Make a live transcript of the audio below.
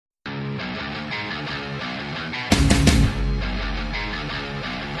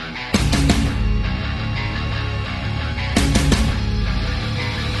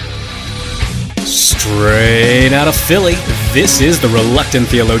Straight out of Philly, this is the Reluctant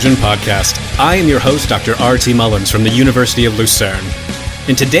Theologian Podcast. I am your host, Dr. R.T. Mullins from the University of Lucerne.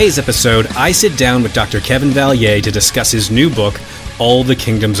 In today's episode, I sit down with Dr. Kevin Vallier to discuss his new book, All the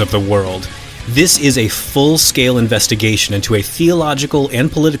Kingdoms of the World. This is a full-scale investigation into a theological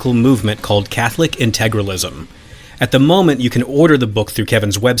and political movement called Catholic Integralism. At the moment, you can order the book through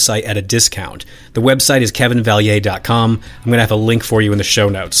Kevin's website at a discount. The website is kevinvallier.com. I'm going to have a link for you in the show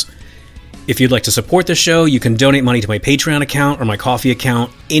notes. If you'd like to support the show, you can donate money to my Patreon account or my Ko-fi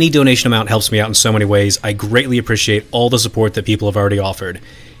account. Any donation amount helps me out in so many ways. I greatly appreciate all the support that people have already offered.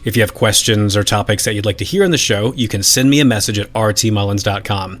 If you have questions or topics that you'd like to hear on the show, you can send me a message at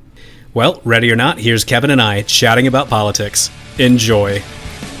rtmullins.com. Well, ready or not, here's Kevin and I chatting about politics. Enjoy.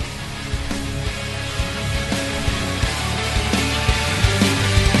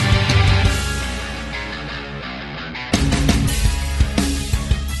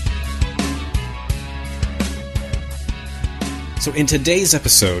 So in today's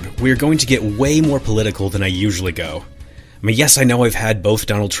episode, we're going to get way more political than I usually go. I mean, yes, I know I've had both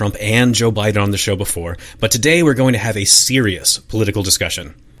Donald Trump and Joe Biden on the show before, but today we're going to have a serious political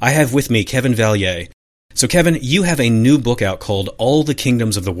discussion. I have with me Kevin Vallier. So Kevin, you have a new book out called All the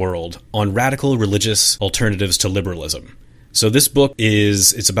Kingdoms of the World on radical religious alternatives to liberalism. So this book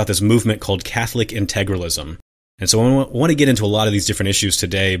it's about this movement called Catholic Integralism. And so I want to get into a lot of these different issues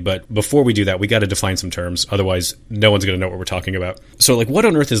today, but before we do that, we got to define some terms. Otherwise, no one's going to know what we're talking about. So, what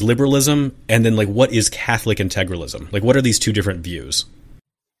on earth is liberalism? And then, what is Catholic integralism? What are these two different views?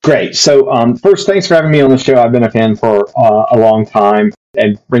 Great. So, first, thanks for having me on the show. I've been a fan for a long time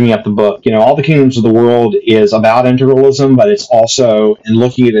and bringing up the book. All the Kingdoms of the World is about integralism, but it's also, in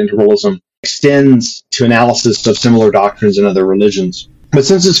looking at integralism, extends to analysis of similar doctrines in other religions. But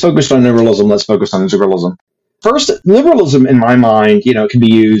since it's focused on integralism, let's focus on integralism. First, liberalism, in my mind, can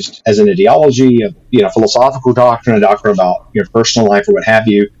be used as an ideology, a philosophical doctrine, a doctrine about your personal life or what have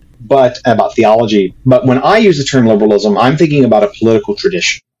you, but about theology. But when I use the term liberalism, I'm thinking about a political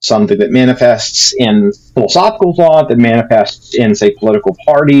tradition, something that manifests in philosophical thought, that manifests in, say, political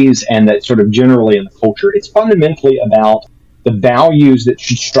parties, and that sort of generally in the culture. It's fundamentally about the values that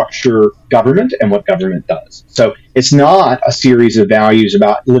should structure government and what government does. So it's not a series of values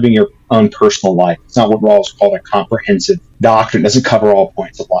about living your own personal life. It's not what Rawls called a comprehensive doctrine. It doesn't cover all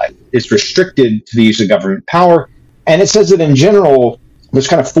points of life. It's restricted to the use of government power. And it says that in general, there's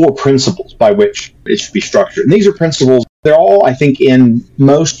kind of four principles by which it should be structured. And these are principles, they're all, I think, in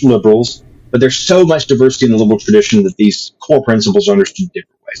most liberals, but there's so much diversity in the liberal tradition that these core principles are understood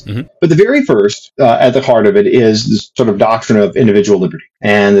different ways. Mm-hmm. But the very first, at the heart of it, is this sort of doctrine of individual liberty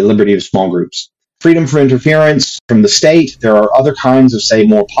and the liberty of small groups. Freedom from interference from the state. There are other kinds of, say,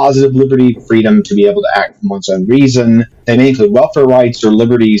 more positive liberty, freedom to be able to act from one's own reason. They may include welfare rights or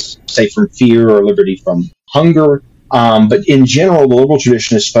liberties, say, from fear or liberty from hunger. But in general, the liberal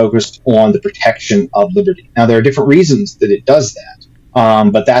tradition is focused on the protection of liberty. Now, there are different reasons that it does that.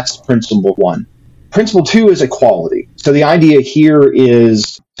 But that's principle one. Principle two is equality. So the idea here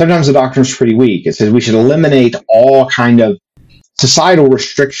is sometimes the doctrine is pretty weak. It says we should eliminate all kind of societal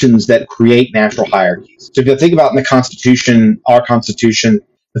restrictions that create natural hierarchies. So if you think about in the Constitution, our Constitution,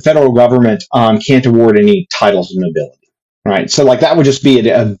 the federal government can't award any titles of nobility, right? So that would just be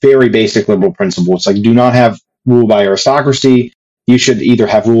a very basic liberal principle. It's do not have rule by aristocracy. You should either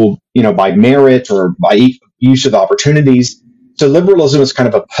have rule, by merit or by use of opportunities. So liberalism is kind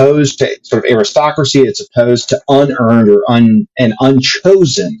of opposed to sort of aristocracy. It's opposed to unearned or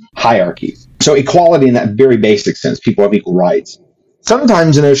unchosen hierarchies. So equality in that very basic sense, people have equal rights.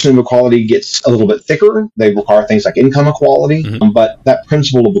 Sometimes the notion of equality gets a little bit thicker. They require things like income equality, but that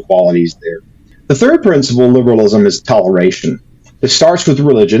principle of equality is there. The third principle of liberalism is toleration. It starts with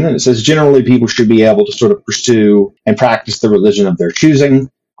religion, and it says generally people should be able to sort of pursue and practice the religion of their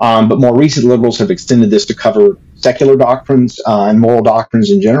choosing. But more recent liberals have extended this to cover secular doctrines and moral doctrines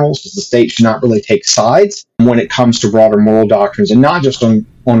in general, so the state should not really take sides when it comes to broader moral doctrines and not just on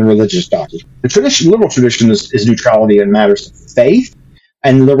religious doctrines. The liberal tradition is neutrality in matters of faith,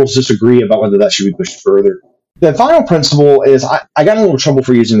 and liberals disagree about whether that should be pushed further. The final principle is, I got in a little trouble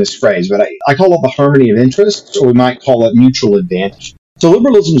for using this phrase, but I call it the harmony of interests, or we might call it mutual advantage. So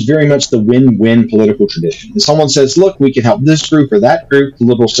liberalism is very much the win-win political tradition. And someone says, look, we can help this group or that group. The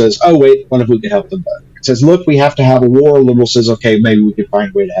liberal says, oh, wait, what if we can help them both? It says, look, we have to have a war. The liberal says, okay, maybe we can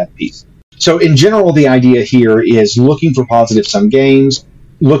find a way to have peace. So in general, the idea here is looking for positive sum games,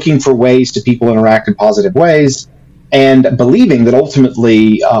 looking for ways to people interact in positive ways, and believing that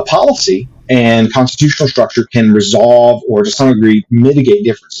ultimately policy and constitutional structure can resolve or to some degree mitigate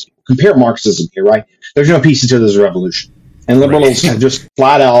differences. Compare Marxism here, right? There's no peace until there's a revolution. And liberals have just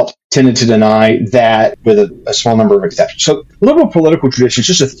flat out tended to deny that with a small number of exceptions. So liberal political tradition is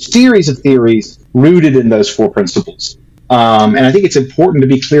just a series of theories rooted in those four principles. And I think it's important to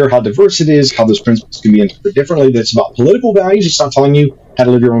be clear how diverse it is, how those principles can be interpreted differently, that it's about political values. It's not telling you how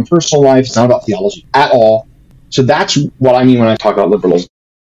to live your own personal life. It's not about theology at all. So that's what I mean when I talk about liberalism.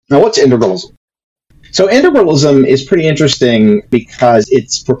 Now, what's integralism? So integralism is pretty interesting because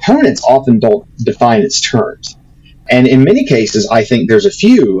its proponents often don't define its terms. And in many cases, I think there's a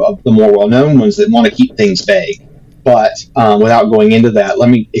few of the more well-known ones that want to keep things vague. But without going into that, let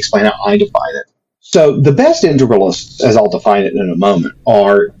me explain how I define it. So the best integralists, as I'll define it in a moment,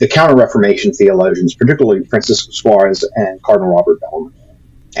 are the Counter-Reformation theologians, particularly Francisco Suarez and Cardinal Robert Bellarmine.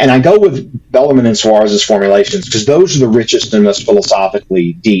 And I go with Bellarmine and Suarez's formulations because those are the richest and most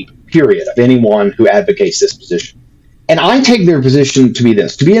philosophically deep, period, of anyone who advocates this position. And I take their position to be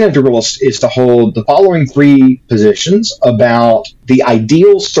this. To be an integralist is to hold the following three positions about the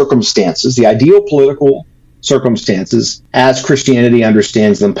ideal circumstances, the ideal political circumstances as Christianity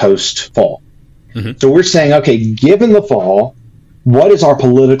understands them post-fall. Mm-hmm. So we're saying, okay, given the fall, what is our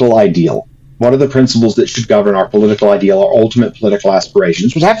political ideal? What are the principles that should govern our political ideal, our ultimate political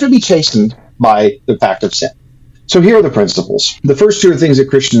aspirations, which have to be chastened by the fact of sin? So here are the principles. The first two are things that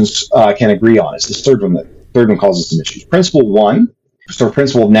Christians can agree on. It's the third one causes some issues. Principle one, so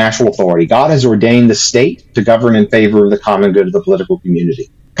principle of natural authority. God has ordained the state to govern in favor of the common good of the political community.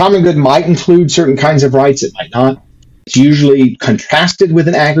 Common good might include certain kinds of rights. It might not. It's usually contrasted with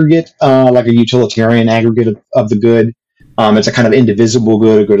an aggregate, like a utilitarian aggregate of the good. It's a kind of indivisible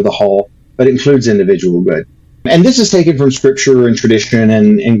good, a good of the whole, but it includes individual good. And this is taken from scripture and tradition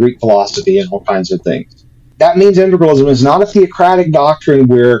and Greek philosophy and all kinds of things. That means integralism is not a theocratic doctrine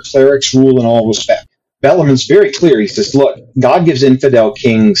where clerics rule in all respect. Bellarmine's very clear. He says, look, God gives infidel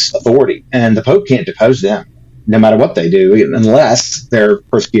kings authority, and the Pope can't depose them, no matter what they do, unless they're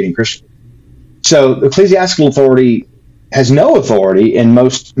persecuting Christians. So ecclesiastical authority has no authority in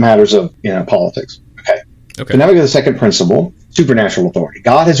most matters of politics. Okay. So now we go to the second principle, supernatural authority.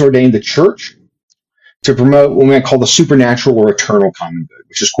 God has ordained the church to promote what we might call the supernatural or eternal common good,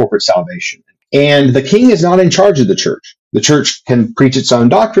 which is corporate salvation. And the king is not in charge of the church. The church can preach its own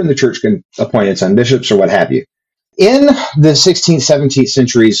doctrine. The church can appoint its own bishops or what have you. In the 16th, 17th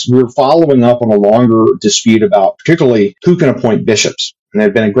centuries, we're following up on a longer dispute about particularly who can appoint bishops. And there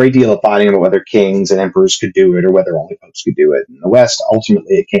had been a great deal of fighting about whether kings and emperors could do it or whether only popes could do it. In the West,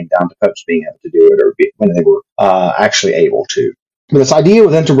 ultimately, it came down to popes being able to do it or when they were actually able to. But this idea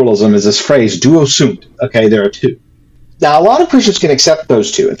with integralism is this phrase, duo sunt. Okay, there are two. Now, a lot of Christians can accept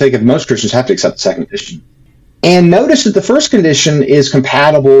those two. I think most Christians have to accept the second condition. And notice that the first condition is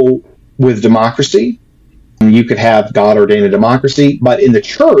compatible with democracy. You could have God-ordained a democracy, but in the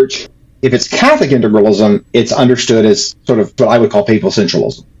church, if it's Catholic integralism, it's understood as sort of what I would call papal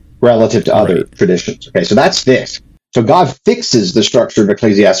centralism relative to other traditions. Okay, so that's fixed. So God fixes the structure of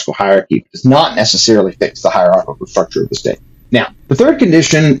ecclesiastical hierarchy, but does not necessarily fix the hierarchical structure of the state. Now, the third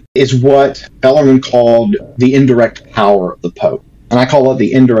condition is what Bellarmine called the indirect power of the Pope. And I call it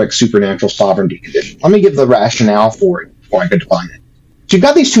the indirect supernatural sovereignty condition. Let me give the rationale for it before I can define it. So you've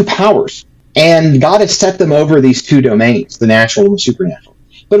got these two powers, and God has set them over these two domains, the natural and the supernatural.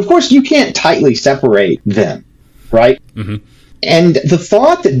 But of course, you can't tightly separate them, right? Mm-hmm. And the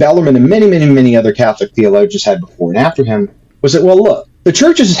thought that Bellarmine and many, many, many other Catholic theologians had before and after him was that, well, look, the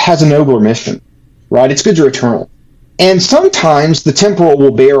church has a nobler mission, right? Its goods are eternal. And sometimes the temporal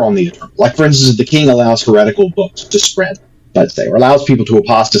will bear on the eternal. Like, for instance, if the king allows heretical books to spread, let's say, or allows people to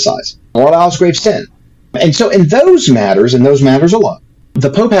apostatize, or allows grave sin. And so in those matters, and those matters alone, the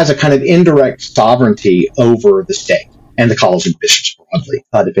Pope has a kind of indirect sovereignty over the state and the College of Bishops broadly,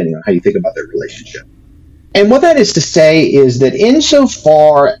 depending on how you think about their relationship. And what that is to say is that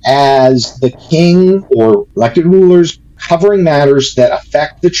insofar as the king or elected rulers covering matters that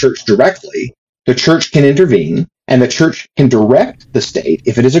affect the church directly, the church can intervene, and the church can direct the state,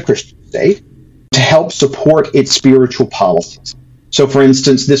 if it is a Christian state, to help support its spiritual policies. So, for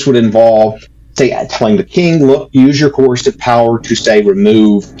instance, this would involve, say, telling the king, look, use your coercive power to, say,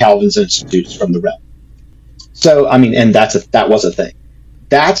 remove Calvin's institutes from the realm. So, I mean, and that was a thing.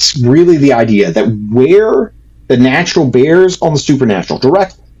 That's really the idea, that where the natural bears on the supernatural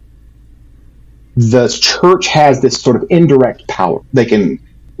directly, the church has this sort of indirect power. They can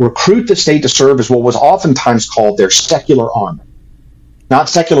recruit the state to serve as what was oftentimes called their secular arm. Not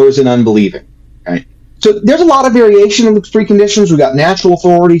secular as in unbelieving. Okay? So there's a lot of variation in the three conditions. We've got natural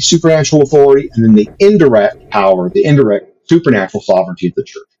authority, supernatural authority, and then the indirect power, the indirect supernatural sovereignty of the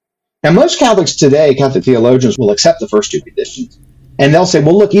church. Now, most Catholics today, Catholic theologians, will accept the first two conditions. And they'll say,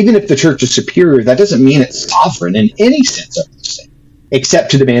 well, look, even if the church is superior, that doesn't mean it's sovereign in any sense of the state.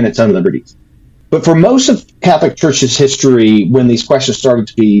 except to demand its own liberties. But for most of Catholic Church's history, when these questions started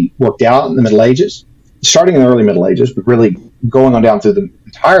to be worked out in the Middle Ages, starting in the early Middle Ages, but really going on down through them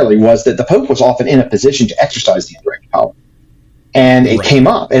entirely, was that the Pope was often in a position to exercise the indirect power. And it came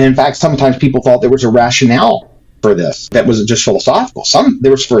up. And in fact, sometimes people thought there was a rationale for this that wasn't just philosophical.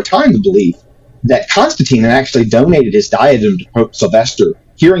 There was for a time the belief that Constantine had actually donated his diadem to Pope Sylvester,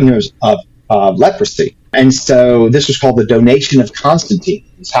 curing him of leprosy. And so this was called the donation of Constantine.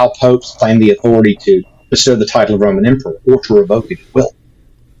 It's how popes claimed the authority to bestow the title of Roman emperor or to revoke it at will.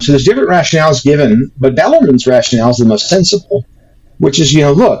 So there's different rationales given, but Bellarmine's rationale is the most sensible, which is,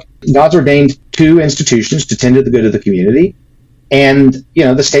 look, God's ordained two institutions to tend to the good of the community, and,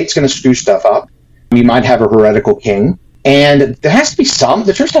 the state's going to screw stuff up. You might have a heretical king, and there has to be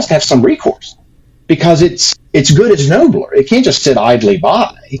the church has to have some recourse, because its good is nobler. It can't just sit idly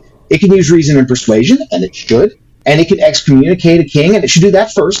by. It can use reason and persuasion, and it should, and it can excommunicate a king, and it should do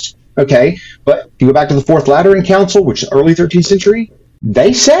that first, okay? But if you go back to the Fourth Lateran Council, which is early 13th century,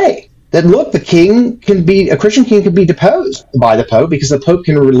 they say that, look, a Christian king can be deposed by the Pope because the Pope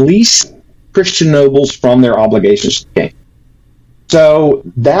can release Christian nobles from their obligations to the king. So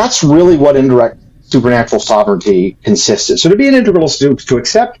that's really what indirect supernatural sovereignty consists of. So to be an integralist is to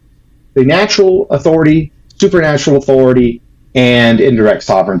accept the natural authority, supernatural authority, and indirect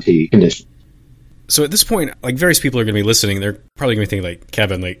sovereignty conditions. So at this point, various people are going to be listening. They're probably going to be thinking,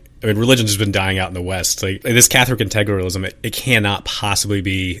 Kevin, religion has been dying out in the West. This Catholic integralism, it cannot possibly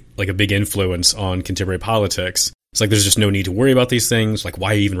be a big influence on contemporary politics. It's there's just no need to worry about these things.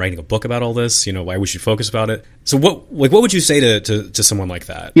 Why are you even writing a book about all this? Why we should focus about it. So what would you say to someone like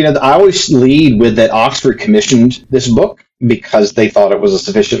that? I always lead with that Oxford commissioned this book because they thought it was a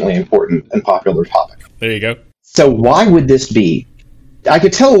sufficiently important and popular topic. There you go. So why would this be? I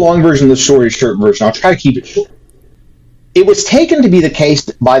could tell a long version of the story, a short version. I'll try to keep it short. It was taken to be the case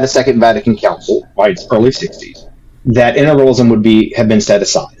by the Second Vatican Council, by its early 60s, that integralism have been set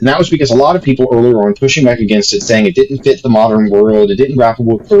aside. And that was because a lot of people earlier on pushing back against it, saying it didn't fit the modern world, it didn't grapple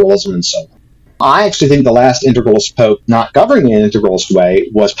with pluralism, and so on. I actually think the last integralist pope not governing in an integralist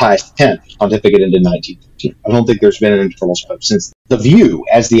way was Pius X, pontificated in 1913. I don't think there's been an integralist pope since the view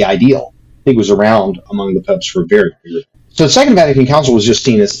as the ideal, I think, was around among the popes for a very period. So the Second Vatican Council was just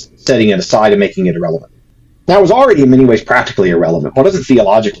seen as setting it aside and making it irrelevant. That was already in many ways practically irrelevant, but wasn't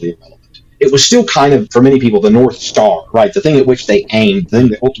theologically irrelevant. It was still kind of, for many people, the North Star, right? The thing at which they aimed, the thing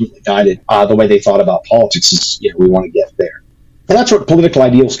that ultimately guided the way they thought about politics is, we want to get there. And that's what political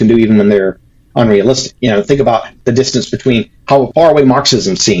ideals can do even when they're unrealistic. Think about the distance between how far away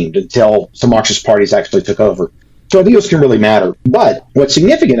Marxism seemed until some Marxist parties actually took over. So ideals can really matter. But what's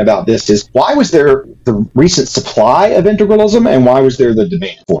significant about this is, why was there the recent supply of integralism and why was there the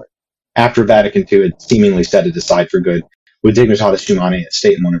demand for it after Vatican II had seemingly set it aside for good with Dignitatis Humanae at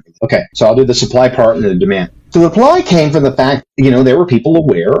State and Wonderful? Okay, so I'll do the supply part and the demand. So the supply came from the fact, there were people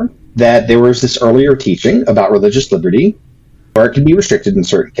aware that there was this earlier teaching about religious liberty, where it could be restricted in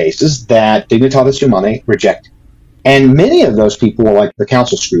certain cases, that Dignitatis Humanae rejected. And many of those people were the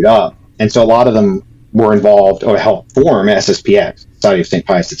council screwed up, and so a lot of them were involved or helped form SSPX, Society of St.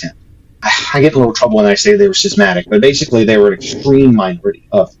 Pius X. I get in a little trouble when I say they were schismatic, but basically they were an extreme minority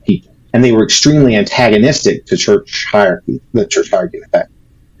of people, and they were extremely antagonistic to church hierarchy, the church hierarchy in effect.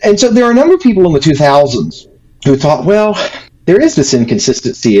 And so there are a number of people in the 2000s who thought, well, there is this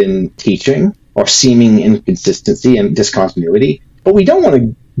inconsistency in teaching, or seeming inconsistency and discontinuity, but we don't want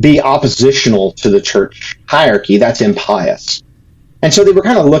to be oppositional to the church hierarchy. That's impious. And so they were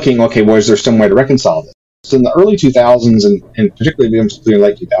kind of looking, okay, well, is there some way to reconcile this? So in the early 2000s, and particularly in the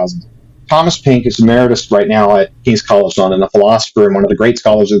late 2000s, Thomas Pink is emeritus right now at King's College London, a philosopher and one of the great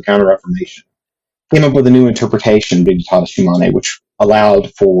scholars of the Counter-Reformation, came up with a new interpretation of Dignitatis Humanae, which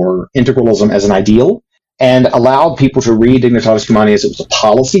allowed for integralism as an ideal and allowed people to read Dignitatis Humanae as it was a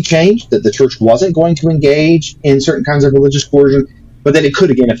policy change, that the church wasn't going to engage in certain kinds of religious coercion, but that it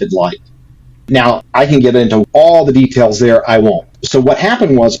could again if it liked. Now, I can get into all the details there. I won't. So what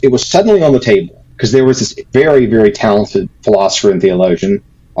happened was, it was suddenly on the table because there was this very, very talented philosopher and theologian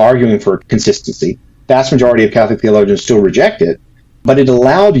arguing for consistency. Vast majority of Catholic theologians still reject it, but it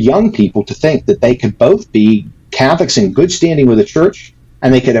allowed young people to think that they could both be Catholics in good standing with the church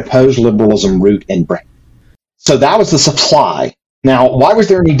and they could oppose liberalism root and branch. So that was the supply. Now, why was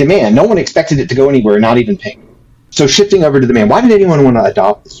there any demand? No one expected it to go anywhere, not even Pink. So shifting over to demand, why did anyone want to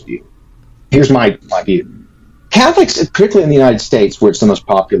adopt this view? Here's my view. Catholics, particularly in the United States, where it's the most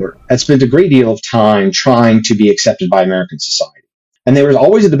popular, have spent a great deal of time trying to be accepted by American society. And there was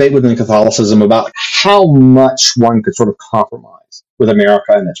always a debate within Catholicism about how much one could sort of compromise with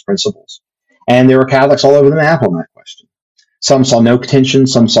America and its principles. And there were Catholics all over the map on that question. Some saw no tension,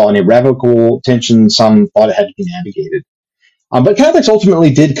 some saw an irrevocable tension, some thought it had to be navigated. But Catholics ultimately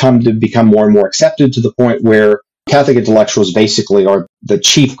did come to become more and more accepted to the point where Catholic intellectuals basically are the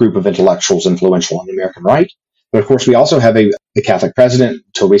chief group of intellectuals influential on the American right. But of course, we also have a Catholic president,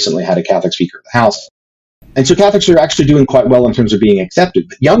 until recently had a Catholic Speaker of the House. And so Catholics are actually doing quite well in terms of being accepted.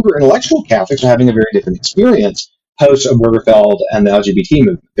 But younger intellectual Catholics are having a very different experience post Obergefell and the LGBT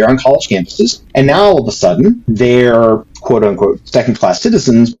movement. They're on college campuses, and now all of a sudden, they're quote-unquote second-class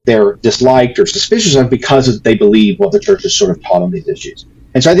citizens. They're disliked or suspicious of because they believe what the church has sort of taught on these issues.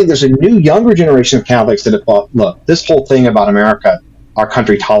 And so I think there's a new, younger generation of Catholics that have thought, look, this whole thing about America, our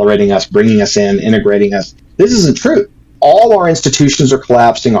country tolerating us, bringing us in, integrating us, this isn't true. All our institutions are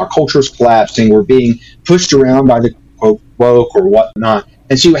collapsing, our culture is collapsing, we're being pushed around by the quote woke or whatnot.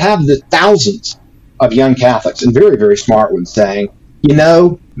 And so you have the thousands of young Catholics, and very, very smart ones, saying,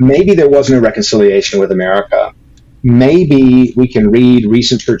 maybe there wasn't a reconciliation with America. Maybe we can read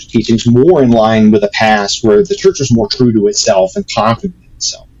recent church teachings more in line with the past, where the church was more true to itself and confident in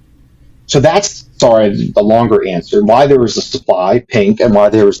itself. So that's, the longer answer, why there was the supply, pink, and why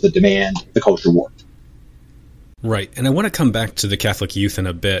there was the demand, the culture war. Right, and I want to come back to the Catholic youth in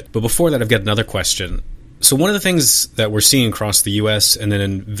a bit, but before that I've got another question. So one of the things that we're seeing across the U.S. and then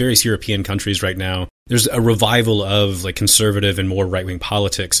in various European countries right now, there's a revival of conservative and more right-wing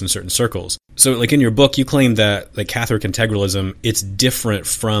politics in certain circles. So in your book, you claim that Catholic integralism, it's different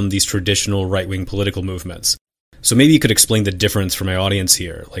from these traditional right-wing political movements. So maybe you could explain the difference for my audience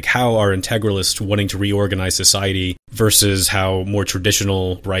here. How are integralists wanting to reorganize society versus how more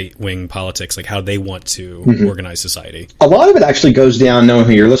traditional right-wing politics, how they want to organize society? A lot of it actually goes down, knowing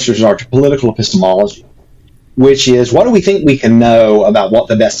who your listeners are, to political epistemology, which is, what do we think we can know about what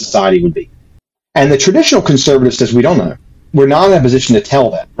the best society would be? And the traditional conservative says, we don't know. We're not in a position to tell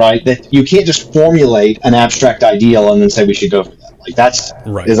that, right? That you can't just formulate an abstract ideal and then say we should go for that. That's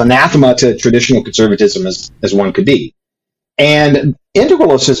right. Is anathema to traditional conservatism as one could be. And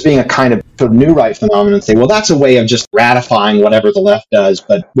integralists, as being a kind of new right phenomenon, say, well, that's a way of just ratifying whatever the left does,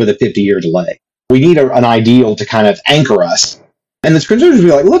 but with a 50-year delay. We need an ideal to kind of anchor us. And the conservatives will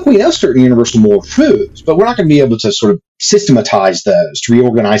be like, look, we know certain universal moral truths, but we're not going to be able to sort of systematize those to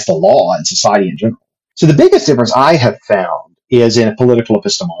reorganize the law and society in general. So the biggest difference I have found is in political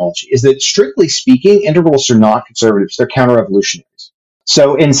epistemology, is that strictly speaking, integralists are not conservatives, they're counter-revolutionaries.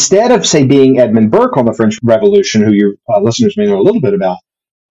 So instead of, say, being Edmund Burke on the French Revolution, who your listeners may know a little bit about,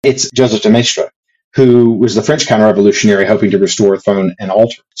 it's Joseph de Maistre, who was the French counter-revolutionary hoping to restore a throne and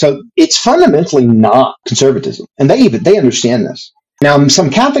altar. So it's fundamentally not conservatism, and they understand this. Now, in some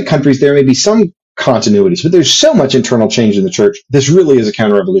Catholic countries, there may be some continuities, but there's so much internal change in the church, this really is a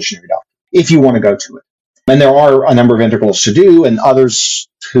counter-revolutionary doctrine, if you want to go to it. And there are a number of integralists who do, and others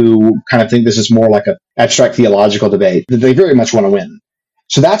who kind of think this is more like an abstract theological debate, that they very much want to win.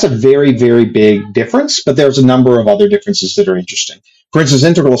 So that's a very, very big difference, but there's a number of other differences that are interesting. For instance,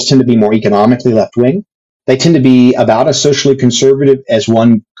 integralists tend to be more economically left-wing. They tend to be about as socially conservative as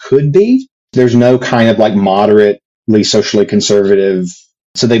one could be. There's no kind of moderately socially conservative.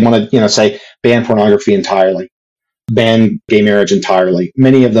 So they want to, say, ban pornography entirely, ban gay marriage entirely.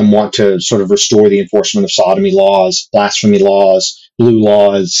 Many of them want to sort of restore the enforcement of sodomy laws, blasphemy laws, blue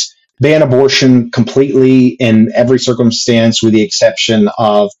laws, ban abortion completely in every circumstance with the exception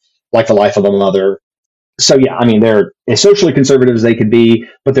of the life of a mother. So yeah, they're as socially conservative as they could be,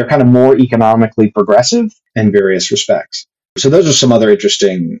 but they're kind of more economically progressive in various respects. So those are some other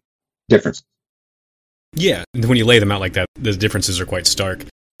interesting differences. Yeah, when you lay them out like that, the differences are quite stark.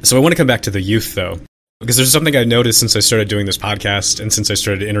 So I want to come back to the youth, though, because there's something I noticed since I started doing this podcast and since I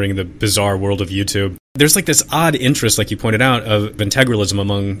started entering the bizarre world of YouTube. There's this odd interest, like you pointed out, of integralism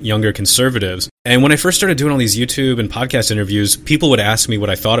among younger conservatives. And when I first started doing all these YouTube and podcast interviews, people would ask me what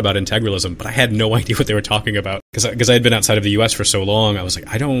I thought about integralism, but I had no idea what they were talking about. Because I had been outside of the US for so long, I was like,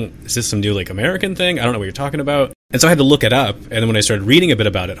 is this some new American thing? I don't know what you're talking about. And so I had to look it up. And then when I started reading a bit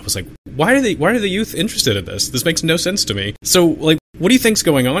about it, I was like, why are the youth interested in this? This makes no sense to me. So what do you think's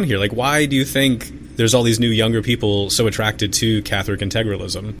going on here? Why do you think there's all these new younger people so attracted to Catholic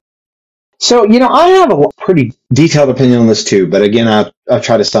integralism? So, I have a pretty detailed opinion on this too, but again, I'll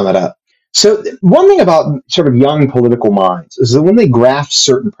try to sum it up. So one thing about sort of young political minds is that when they grasp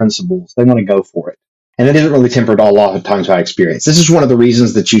certain principles, they want to go for it. And it isn't really tempered a lot of times by experience. This is one of the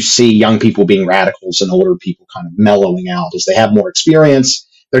reasons that you see young people being radicals and older people kind of mellowing out, as they have more experience.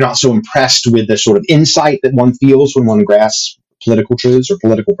 They're not so impressed with the sort of insight that one feels when one grasps political truths or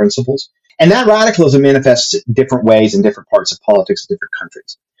political principles. And that radicalism manifests different ways in different parts of politics in different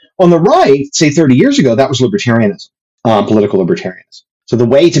countries. On the right, say 30 years ago, that was libertarianism, political libertarianism. So the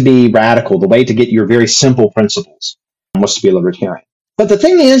way to be radical, the way to get your very simple principles, was to be a libertarian. But the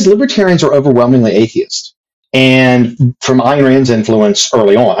thing is, libertarians are overwhelmingly atheists. And from Ayn Rand's influence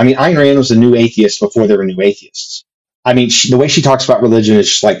early on, I mean, Ayn Rand was a new atheist before there were new atheists. I mean, the way she talks about religion is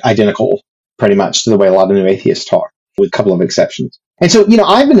just like identical, pretty much, to the way a lot of new atheists talk, with a couple of exceptions. And so,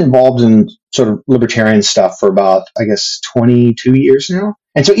 I've been involved in sort of libertarian stuff for about, I guess, 22 years now.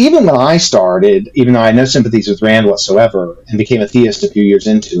 And so even when I started, even though I had no sympathies with Rand whatsoever and became a theist a few years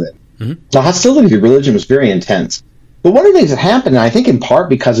into it, the hostility to religion was very intense. But one of the things that happened, and I think in part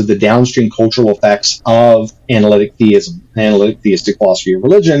because of the downstream cultural effects of analytic theism, analytic theistic philosophy of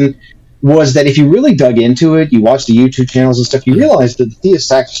religion, was that if you really dug into it, you watched the YouTube channels and stuff, you realized that the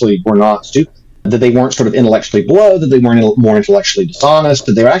theists actually were not stupid, that they weren't sort of intellectually below, that they weren't more intellectually dishonest,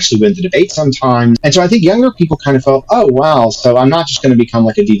 that they actually went to debate sometimes. And so I think younger people kind of felt, oh, wow, so I'm not just going to become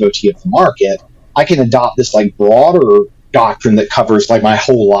like a devotee of the market. I can adopt this like broader doctrine that covers like my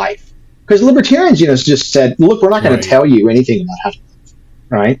whole life. Because libertarians, just said, look, we're not going to tell you anything about how to live,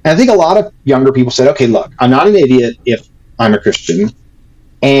 right? And I think a lot of younger people said, okay, look, I'm not an idiot if I'm a Christian,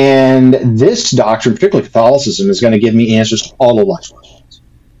 and this doctrine, particularly Catholicism, is going to give me answers to all of life's questions.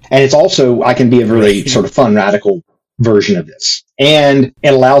 And it's also, I can be a really sort of fun, radical version of this. And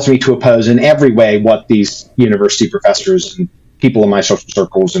it allows me to oppose in every way what these university professors and people in my social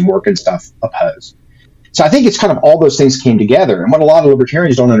circles and work and stuff oppose. So I think it's kind of all those things came together. And what a lot of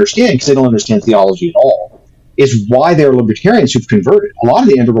libertarians don't understand, because they don't understand theology at all, is why there are libertarians who've converted. A lot of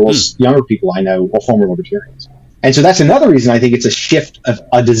the integralist younger people I know are former libertarians. And so that's another reason I think it's a shift of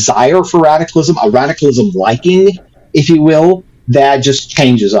a desire for radicalism, a radicalism liking, if you will, that just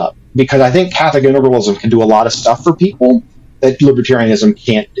changes up. Because I think Catholic integralism can do a lot of stuff for people that libertarianism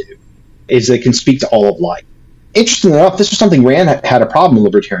can't do, is they can speak to all of life. Interestingly enough, this was something Rand had a problem with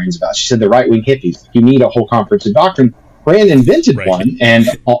libertarians about. She said the right-wing hippies, you need a whole comprehensive doctrine. Rand invented one, and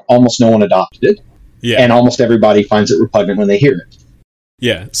almost no one adopted it. Yeah. And almost everybody finds it repugnant when they hear it.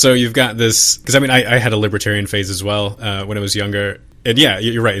 Yeah, so you've got this, because I had a libertarian phase as well when I was younger. And yeah,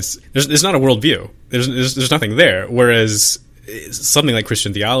 you're right, there's not a worldview. There's nothing there. Whereas something like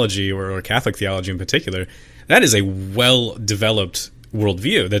Christian theology or Catholic theology in particular, that is a well-developed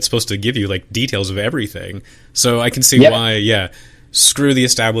worldview that's supposed to give you like details of everything. So I can see why, screw the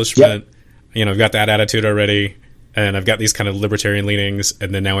establishment. I've got that attitude already, and I've got these kind of libertarian leanings,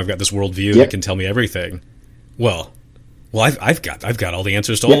 and then now I've got this worldview that can tell me everything. Well, I've got all the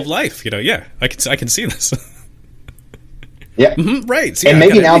answers to all of life. I can see this. Right. So, and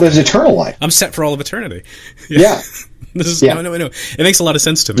maybe now there's eternal life. I'm set for all of eternity. Yeah. This is no. It makes a lot of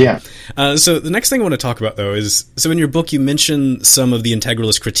sense to me. Yeah. So the next thing I want to talk about, though, is in your book you mention some of the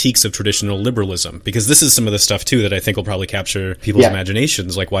integralist critiques of traditional liberalism, because this is some of the stuff too that I think will probably capture people's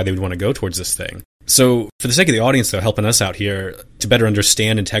imaginations, like why they would want to go towards this thing. So for the sake of the audience, though, helping us out here to better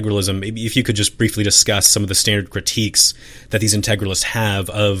understand integralism, maybe if you could just briefly discuss some of the standard critiques that these integralists have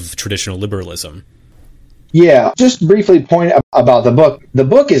of traditional liberalism. Yeah, just briefly point about the book. The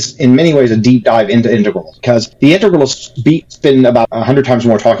book is in many ways a deep dive into integrals, because the integralists spend about 100 times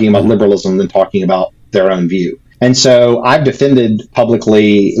more talking about liberalism than talking about their own view. And so I've defended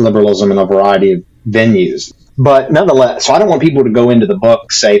publicly liberalism in a variety of venues. But nonetheless, so I don't want people to go into the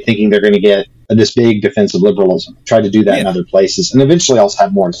book, say, thinking they're going to get this big defense of liberalism. I tried to do that in other places, and eventually I'll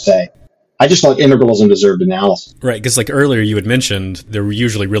have more to say. I just thought integralism deserved analysis. Right, because like earlier you had mentioned, they're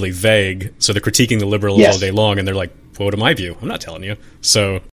usually really vague, so they're critiquing the liberals all day long, and they're like, well, what am I view? I'm not telling you.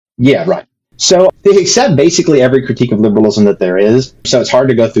 So yeah, right. So they accept basically every critique of liberalism that there is, so it's hard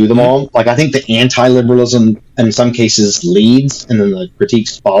to go through them all. Like I think the anti-liberalism in some cases leads, and then the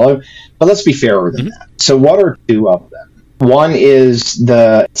critiques follow. But let's be fairer than that. So what are two of them? One is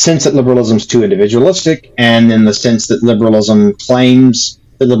the sense that liberalism is too individualistic, and then the sense that liberalism claims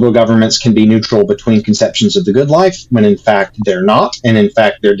that liberal governments can be neutral between conceptions of the good life, when in fact they're not, and in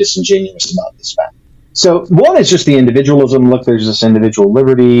fact they're disingenuous about this fact. So one is just the individualism. Look, there's this individual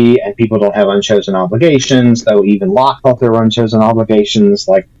liberty, and people don't have unchosen obligations, though even Locke thought there were unchosen obligations.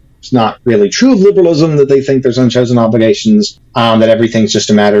 Like, it's not really true of liberalism that they think there's unchosen obligations, that everything's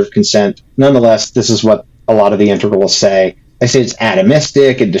just a matter of consent. Nonetheless, this is what a lot of the integralists say. They say it's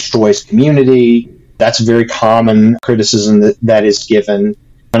atomistic, it destroys community. That's a very common criticism that is given.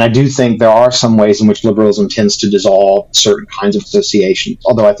 And I do think there are some ways in which liberalism tends to dissolve certain kinds of associations,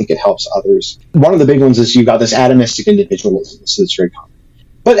 although I think it helps others. One of the big ones is you've got this atomistic individualism, so it's very common.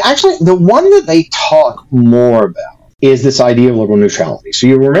 But actually, the one that they talk more about is this idea of liberal neutrality. So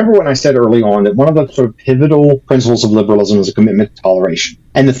you remember when I said early on that one of the sort of pivotal principles of liberalism is a commitment to toleration.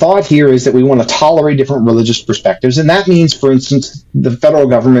 And the thought here is that we want to tolerate different religious perspectives, and that means, for instance, the federal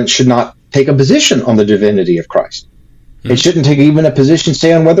government should not take a position on the divinity of Christ. It shouldn't take even a position,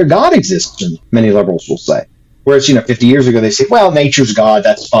 say, on whether God exists, many liberals will say. Whereas, 50 years ago, they say, well, nature's God,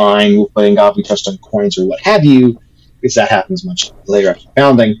 that's fine. We'll play in God, we trust on coins or what have you, because that happens much later after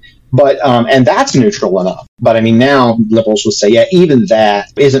founding. But, and that's neutral enough. But I mean, now liberals will say, yeah, even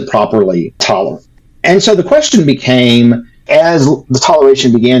that isn't properly tolerant. And so the question became, as the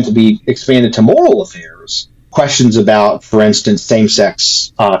toleration began to be expanded to moral affairs, questions about, for instance,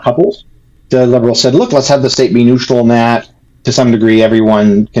 same-sex couples, the liberals said, look, let's have the state be neutral in that. To some degree,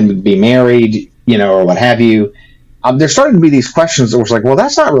 everyone can be married, or what have you. There started to be these questions that was like, well,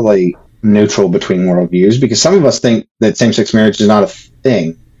 that's not really neutral between worldviews, because some of us think that same-sex marriage is not a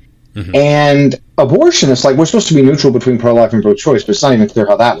thing. Mm-hmm. And abortion, it's like we're supposed to be neutral between pro-life and pro-choice, but it's not even clear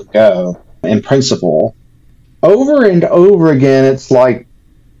how that would go in principle. Over and over again, it's like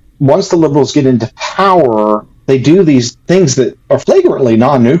once the liberals get into power, they do these things that are flagrantly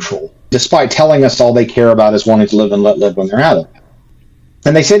non-neutral, despite telling us all they care about is wanting to live and let live when they're out of it.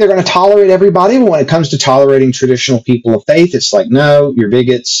 And they say they're going to tolerate everybody, but when it comes to tolerating traditional people of faith, it's like, no, you're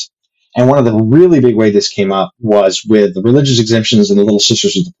bigots. And one of the really big ways this came up was with the religious exemptions in the Little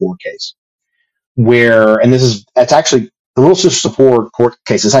Sisters of the Poor case, where, and it's actually, the Little Sisters of the Poor court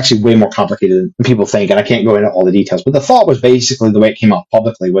case is actually way more complicated than people think, and I can't go into all the details, but the thought was basically, the way it came out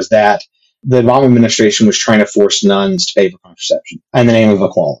publicly, was that the Obama administration was trying to force nuns to pay for contraception in the name of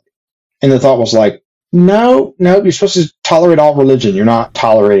equality. And the thought was like, no, you're supposed to tolerate all religion. You're not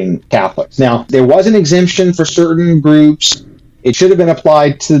tolerating Catholics. Now, there was an exemption for certain groups. It should have been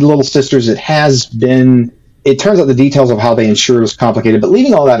applied to the Little Sisters. It has been. It turns out the details of how they ensure it was complicated, but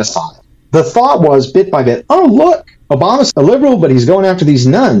leaving all that aside, the thought was bit by bit, oh, look, Obama's a liberal, but he's going after these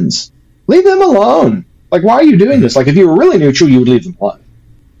nuns. Leave them alone. Like, why are you doing this? Like, if you were really neutral, you would leave them alone.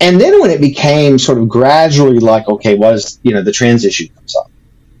 And then when it became sort of gradually like, okay, the trans issue comes up.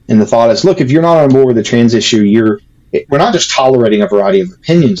 And the thought is, look, if you're not on board with the trans issue, we're not just tolerating a variety of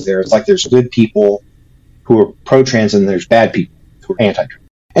opinions there. It's like there's good people who are pro-trans and there's bad people who are anti-trans.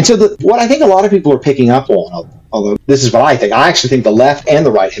 And so what I think a lot of people are picking up on, although this is what I actually think the left and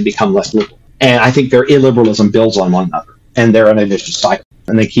the right have become less liberal. And I think their illiberalism builds on one another. And they're in a vicious cycle.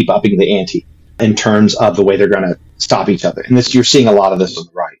 And they keep upping the ante in terms of the way they're going to stop each other. And you're seeing a lot of this on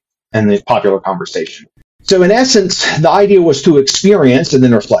the right and the popular conversation. So in essence, the idea was to experience and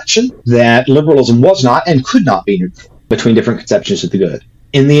then reflection that liberalism was not and could not be neutral between different conceptions of the good.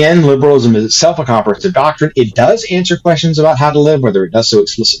 In the end, liberalism is itself a comprehensive doctrine. It does answer questions about how to live, whether it does so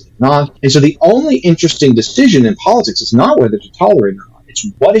explicitly or not. And so the only interesting decision in politics is not whether to tolerate or not. It's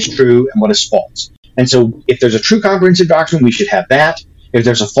what is true and what is false. And so if there's a true comprehensive doctrine, we should have that. If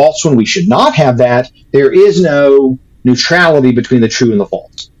there's a false one, we should not have that. There is no neutrality between the true and the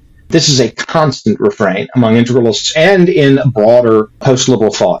false. This is a constant refrain among integralists and in broader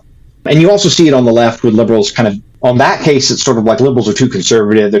post-liberal thought. And you also see it on the left with liberals kind of, on that case, it's sort of like liberals are too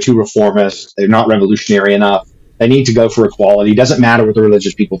conservative, they're too reformist, they're not revolutionary enough, they need to go for equality. It doesn't matter what the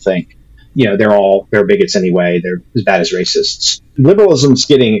religious people think. They're bigots anyway, they're as bad as racists. Liberalism's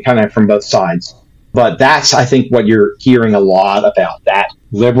getting it kind of from both sides. But that's, I think, what you're hearing a lot about, that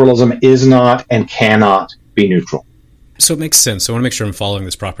liberalism is not and cannot be neutral. So it makes sense. I want to make sure I'm following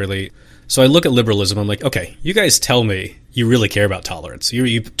this properly. So I look at liberalism, I'm like, okay, you guys tell me you really care about tolerance.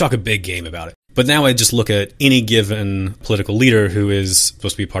 You talk a big game about it. But now I just look at any given political leader who is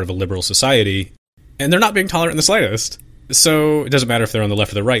supposed to be part of a liberal society, and they're not being tolerant in the slightest. So it doesn't matter if they're on the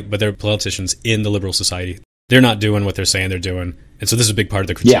left or the right, but they're politicians in the liberal society. They're not doing what they're saying they're doing. And so this is a big part of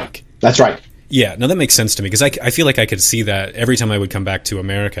the critique. Yeah, that's right. Yeah, no, that makes sense to me, because I feel like I could see that every time I would come back to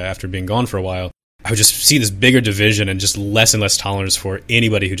America after being gone for a while. I would just see this bigger division and just less and less tolerance for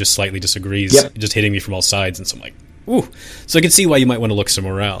anybody who just slightly disagrees, just hitting me from all sides. And so I'm like, ooh. So I can see why you might want to look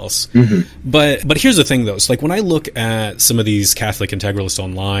somewhere else. Mm-hmm. But here's the thing, though. So like when I look at some of these Catholic integralists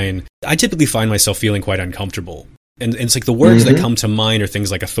online, I typically find myself feeling quite uncomfortable. And it's like the words that come to mind are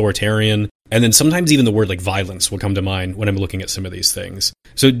things like authoritarian, and then sometimes even the word like violence will come to mind when I'm looking at some of these things.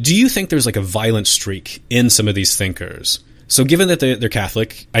 So do you think there's like a violent streak in some of these thinkers? So given that they're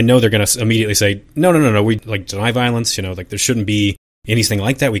Catholic, I know they're going to immediately say, no, we like deny violence, like there shouldn't be anything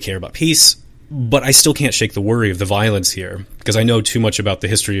like that. We care about peace. But I still can't shake the worry of the violence here, because I know too much about the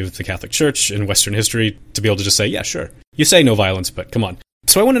history of the Catholic Church and Western history to be able to just say, yeah, sure. You say no violence, but come on.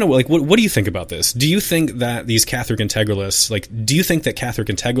 So I want to know, like, what do you think about this? Do you think that these Catholic integralists, do you think that Catholic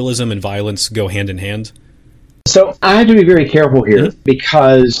integralism and violence go hand in hand? So I have to be very careful here,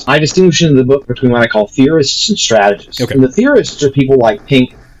 because I distinguish in the book between what I call theorists and strategists. Okay. And the theorists are people like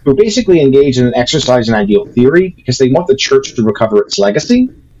Pink, who basically engage in an exercise in ideal theory because they want the church to recover its legacy.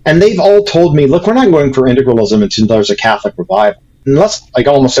 And they've all told me, look, we're not going for integralism until there's a Catholic revival. Unless,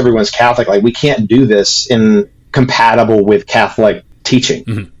 almost everyone's Catholic, we can't do this compatible with Catholic teaching.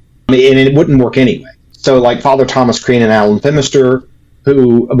 Mm-hmm. And it wouldn't work anyway. So like Father Thomas Crean and Alan Phimister,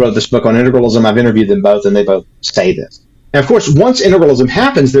 who wrote this book on integralism, I've interviewed them both, and they both say this. And of course, once integralism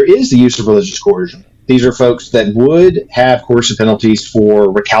happens, there is the use of religious coercion. These are folks that would have coercive penalties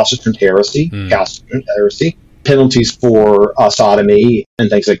for recalcitrant heresy, penalties for sodomy, and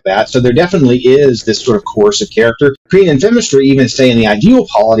things like that. So there definitely is this sort of coercive character. Crean and Phimister even say in the ideal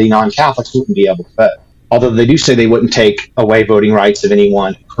polity, non-Catholics wouldn't be able to vote. Although they do say they wouldn't take away voting rights of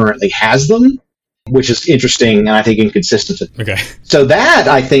anyone who currently has them, which is interesting and I think inconsistent. Okay. So that,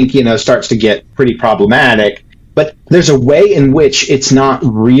 I think, starts to get pretty problematic. But there's a way in which it's not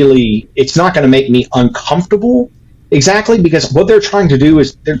going to make me uncomfortable exactly, because what they're trying to do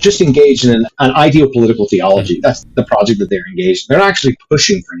is they're just engaged in an ideal political theology. That's the project that they're engaged in. They're not actually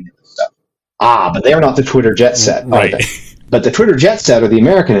pushing for any of this stuff. But they're not the Twitter jet set. Right. But the Twitter jet set are the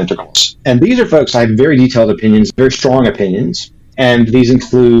American integrals. And these are folks I have very detailed opinions, very strong opinions. And these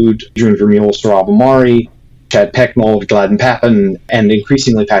include Adrian Vermeule, Sohrab Ahmari, Chad Pecknold, Gladden Papin, and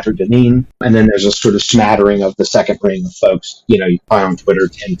increasingly Patrick Deneen. And then there's a sort of smattering of the second ring of folks. You find on Twitter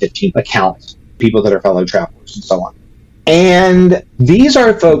 10, 15 accounts, people that are fellow travelers and so on. And these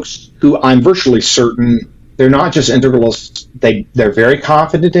are folks who I'm virtually certain they're not just integralists. They're very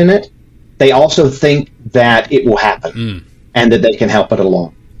confident in it. They also think that it will happen and that they can help it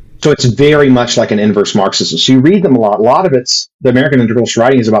along. So it's very much like an inverse Marxism. So you read them a lot. A lot of the American integralist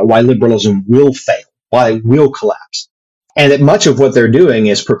writing is about why liberalism will fail, why it will collapse. And that much of what they're doing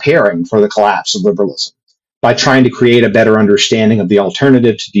is preparing for the collapse of liberalism by trying to create a better understanding of the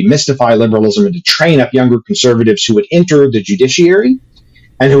alternative, to demystify liberalism and to train up younger conservatives who would enter the judiciary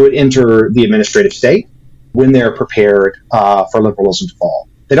and who would enter the administrative state when they're prepared for liberalism to fall.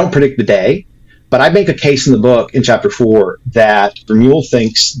 They don't predict the day, but I make a case in the book in chapter 4 that Vermeule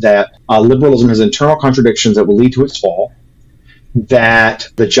thinks that liberalism has internal contradictions that will lead to its fall, that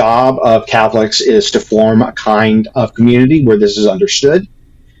the job of Catholics is to form a kind of community where this is understood,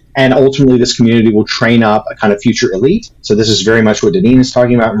 and ultimately this community will train up a kind of future elite. So this is very much what Deneen is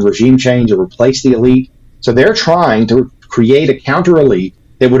talking about in regime change, to replace the elite. So they're trying to create a counter-elite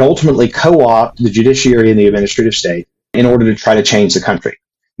that would ultimately co-opt the judiciary and the administrative state in order to try to change the country.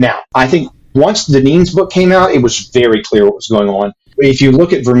 Now, I think once Deneen's book came out, it was very clear what was going on. If you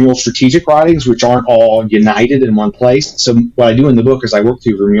look at Vermeule's strategic writings, which aren't all united in one place, so what I do in the book is I work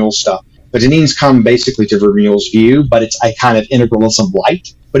through Vermeule's stuff. But Deneen's come basically to Vermeule's view, but it's a kind of integralism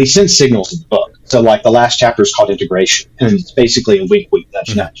light. But he sends signals in the book. So like the last chapter is called Integration, and it's basically a wink, wink,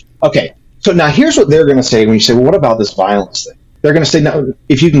 nudge, nudge. Okay, so now here's what they're going to say when you say, well, what about this violence thing? They're going to say, no,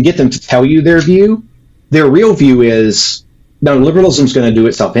 if you can get them to tell you their view, their real view is, no, liberalism's going to do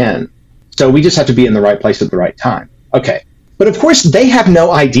itself in. So we just have to be in the right place at the right time. Okay. But of course, they have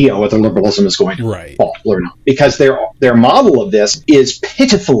no idea whether liberalism is going to fall or not, because their model of this is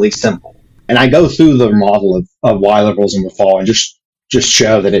pitifully simple. And I go through the model of why liberalism will fall and just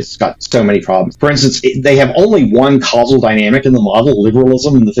show that it's got so many problems. For instance, they have only one causal dynamic in the model,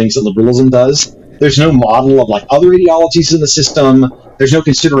 liberalism, and the things that liberalism does. There's no model of like other ideologies in the system. There's no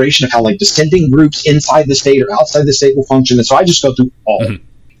consideration of how like dissenting groups inside the state or outside the state will function. And so I just go through all of them.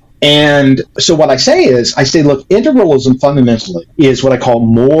 And so what I say is, look, integralism fundamentally is what I call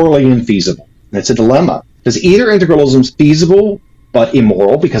morally infeasible. And it's a dilemma, because either integralism is feasible but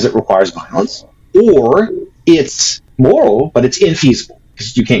immoral because it requires violence, or it's moral but it's infeasible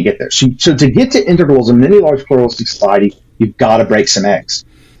because you can't get there. So to get to integralism in any large pluralistic society, you've got to break some eggs.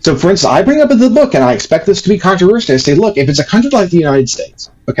 So for instance, I bring up in the book, and I expect this to be controversial, I say, look, if it's a country like the United States,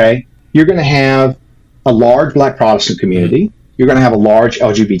 okay, you're going to have a large Black Protestant community, you're going to have a large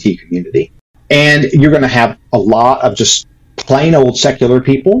LGBT community, and you're going to have a lot of just plain old secular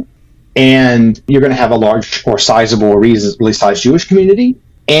people, and you're going to have a large or sizable or reasonably sized Jewish community,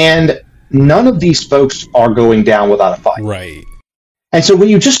 and none of these folks are going down without a fight. Right. And so when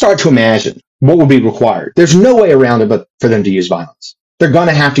you just start to imagine what would be required, there's no way around it but for them to use violence. They're going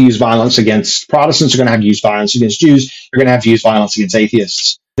to have to use violence against Protestants, they're going to have to use violence against Jews, they're going to have to use violence against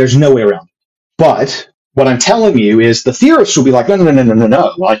atheists. There's no way around it. But what I'm telling you is the theorists will be like,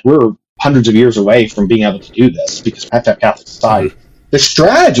 no. Like, we're hundreds of years away from being able to do this because we have to have Catholic society. The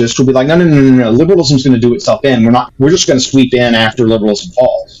strategists will be like, no. Liberalism's going to do itself in. We're just going to sweep in after liberalism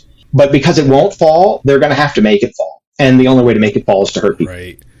falls. But because it won't fall, they're going to have to make it fall. And the only way to make it fall is to hurt people.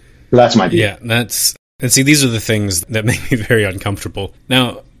 Right. So that's my view. Yeah, and see, these are the things that make me very uncomfortable.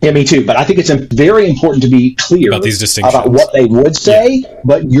 Now, yeah, me too. But I think it's very important to be clear about these distinctions, about what they would say. Yeah.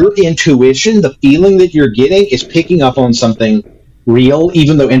 But your intuition, the feeling that you're getting, is picking up on something real,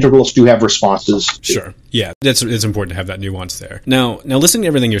 even though integralists do have responses. Sure. Yeah, it's important to have that nuance there. Now, listening to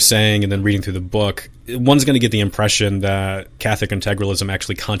everything you're saying and then reading through the book, one's going to get the impression that Catholic integralism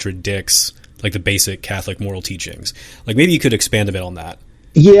actually contradicts like the basic Catholic moral teachings. Like maybe you could expand a bit on that.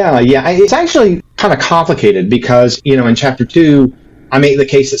 Yeah. It's actually kind of complicated because, in chapter 2, I make the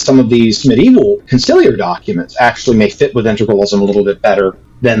case that some of these medieval conciliar documents actually may fit with integralism a little bit better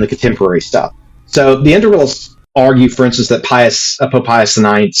than the contemporary stuff. So the integralists argue, for instance, that Pope Pius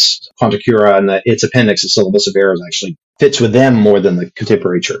IX's Quanta Cura and its appendix, the Syllabus of Errors, actually fits with them more than the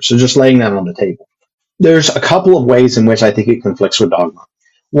contemporary church. So just laying that on the table. There's a couple of ways in which I think it conflicts with dogma.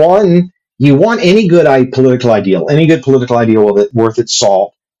 One, you want any good political ideal worth its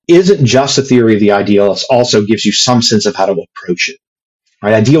salt isn't just a theory of the ideal, it also gives you some sense of how to approach it.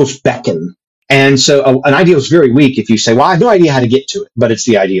 Right? Ideals beckon. And so an ideal is very weak if you say, well, I have no idea how to get to it, but it's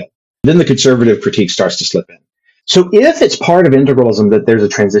the ideal. Then the conservative critique starts to slip in. So if it's part of integralism that there's a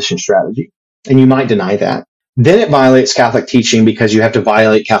transition strategy, and you might deny that, then it violates Catholic teaching because you have to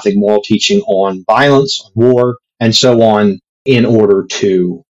violate Catholic moral teaching on violence, on war, and so on in order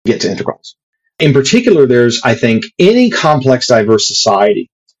to get to integralism. In particular, there's, I think, any complex, diverse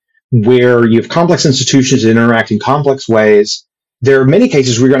society where you have complex institutions that interact in complex ways. There are many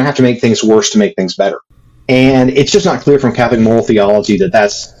cases where you're going to have to make things worse to make things better. And it's just not clear from Catholic moral theology that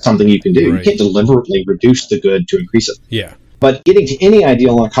that's something you can do. Right. You can't deliberately reduce the good to increase it. Yeah. But getting to any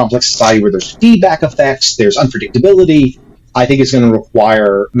ideal in a complex society where there's feedback effects, there's unpredictability, I think is going to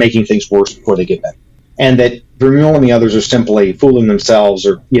require making things worse before they get better. And that Vermeule and the others are simply fooling themselves,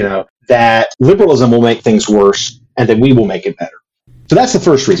 or, that liberalism will make things worse and that we will make it better. So that's the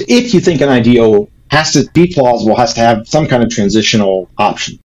first reason. If you think an ideal has to be plausible, has to have some kind of transitional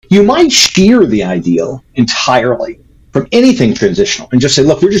option, you might shear the ideal entirely from anything transitional and just say,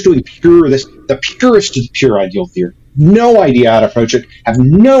 look, we're just doing the purest of the pure ideal theory. No idea how to approach it, have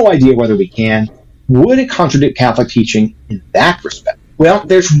no idea whether we can. Would it contradict Catholic teaching in that respect? Well,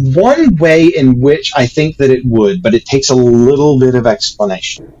 there's one way in which I think that it would, but it takes a little bit of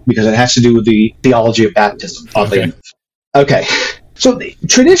explanation because it has to do with the theology of baptism. Okay. So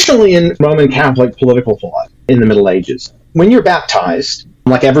traditionally in Roman Catholic political thought in the Middle Ages, when you're baptized,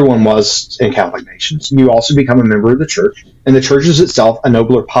 like everyone was in Catholic nations, you also become a member of the church, and the church is itself a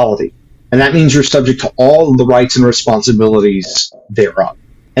nobler polity. And that means you're subject to all the rights and responsibilities thereof.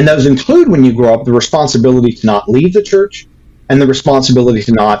 And those include, when you grow up, the responsibility to not leave the church and the responsibility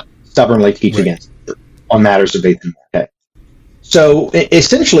to not stubbornly teach against the church on matters of faith and morality. So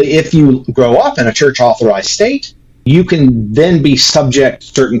essentially, if you grow up in a church-authorized state, you can then be subject to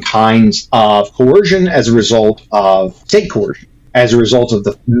certain kinds of coercion as a result of state coercion, as a result of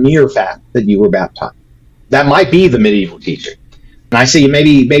the mere fact that you were baptized. That might be the medieval teaching. And I say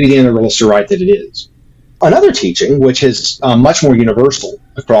maybe the integralists are right that it is. Another teaching, which is much more universal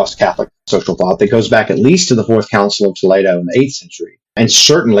across Catholic social thought, that goes back at least to the Fourth Council of Toledo in the 8th century, and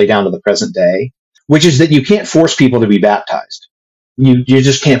certainly down to the present day, which is that you can't force people to be baptized. You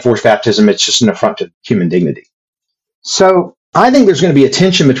just can't force baptism. It's just an affront to human dignity. So I think there's going to be a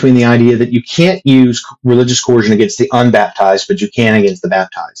tension between the idea that you can't use religious coercion against the unbaptized, but you can against the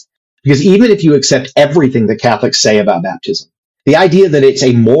baptized. Because even if you accept everything that Catholics say about baptism, the idea that it's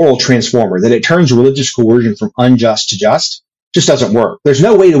a moral transformer, that it turns religious coercion from unjust to just doesn't work. There's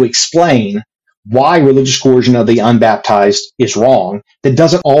no way to explain why religious coercion of the unbaptized is wrong that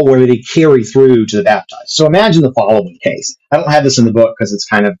doesn't already carry through to the baptized. So imagine the following case. I don't have this in the book because it's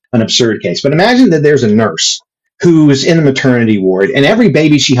kind of an absurd case, but imagine that there's a nurse who's in the maternity ward, and every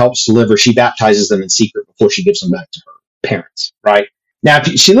baby she helps deliver, she baptizes them in secret before she gives them back to her parents, right? Now,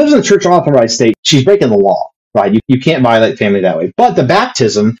 if she lives in a church-authorized state, she's breaking the law, right? You can't violate family that way. But the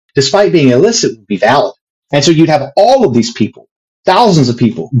baptism, despite being illicit, would be valid. And so you'd have all of these people, thousands of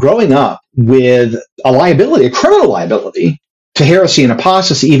people, growing up with a liability, a criminal liability, to heresy and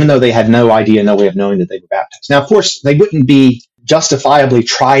apostasy, even though they had no idea, no way of knowing that they were baptized. Now, of course, they wouldn't be justifiably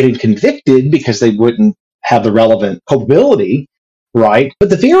tried and convicted because they wouldn't have the relevant culpability, right?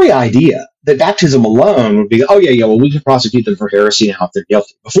 But the very idea that baptism alone would be, well, we can prosecute them for heresy now if they're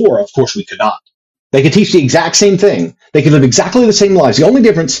guilty. Before, of course, we could not. They could teach the exact same thing. They could live exactly the same lives. The only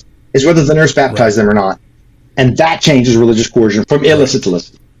difference is whether the nurse baptized them or not. And that changes religious coercion from illicit to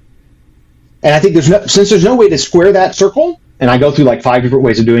licit. And I think since there's no way to square that circle, and I go through like 5 different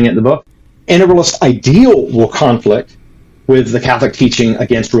ways of doing it in the book, integralist ideal will conflict with the Catholic teaching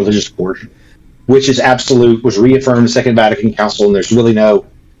against religious coercion, which is absolute, was reaffirmed in the Second Vatican Council, and there's really no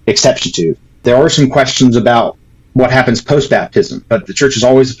exception to. There are some questions about what happens post-baptism, but the Church is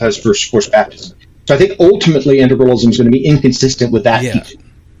always opposed to forced baptism. So I think ultimately integralism is going to be inconsistent with that teaching.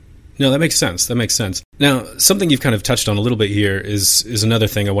 No, that makes sense. Now, something you've kind of touched on a little bit here is another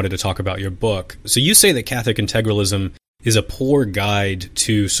thing I wanted to talk about your book. So you say that Catholic integralism is a poor guide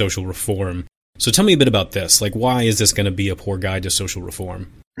to social reform. So tell me a bit about this. Like, why is this going to be a poor guide to social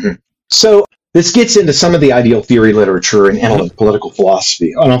reform? Mm-hmm. So this gets into some of the ideal theory literature and analytic political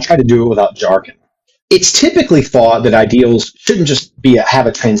philosophy, and I'll try to do it without jargon. It's typically thought that ideals shouldn't just have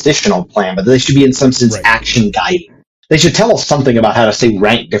a transitional plan, but they should be in some sense action guiding. They should tell us something about how to, say,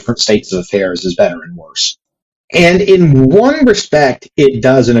 rank different states of affairs as better and worse. And in one respect, it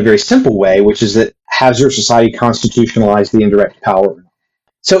does in a very simple way, which is that has your society constitutionalized the indirect power?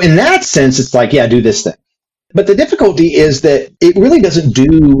 So in that sense, it's like, yeah, do this thing. But the difficulty is that it really doesn't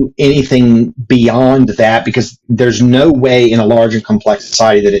do anything beyond that, because there's no way in a large and complex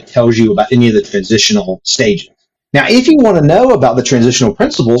society that it tells you about any of the transitional stages. Now, if you want to know about the transitional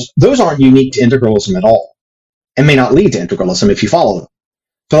principles, those aren't unique to integralism at all, and may not lead to integralism if you follow them.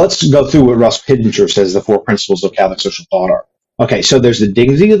 So let's go through what Russ Pidgenger says the 4 principles of Catholic social thought are. Okay, so there's the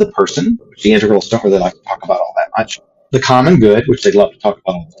dignity of the person, which the integralists don't really like to talk about all that much. The common good, which they love to talk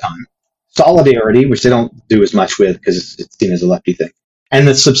about all the time. Solidarity, which they don't do as much with because it's seen as a lefty thing. And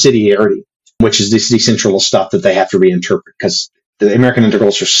the subsidiarity, which is this decentralist stuff that they have to reinterpret because the American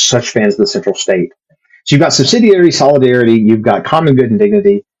integralists are such fans of the central state. So you've got subsidiarity, solidarity, you've got common good and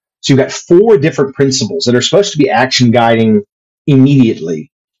dignity. So you've got 4 different principles that are supposed to be action guiding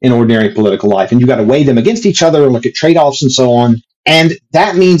immediately in ordinary political life. And you've got to weigh them against each other and look at trade-offs and so on. And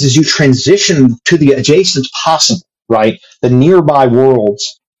that means as you transition to the adjacent possible, right, the nearby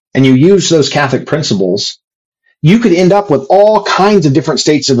worlds, and you use those Catholic principles, you could end up with all kinds of different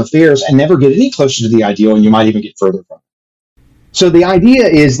states of affairs and never get any closer to the ideal, and you might even get further from it. So the idea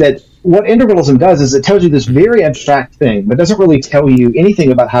is that what integralism does is it tells you this very abstract thing, but doesn't really tell you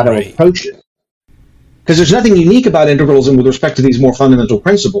anything about how to approach it. Because there's nothing unique about integralism with respect to these more fundamental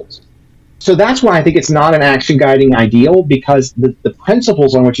principles. So that's why I think it's not an action-guiding ideal, because the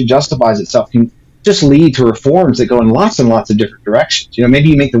principles on which it justifies itself can just lead to reforms that go in lots and lots of different directions. You know, maybe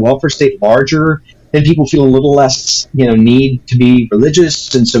you make the welfare state larger, then people feel a little less, need to be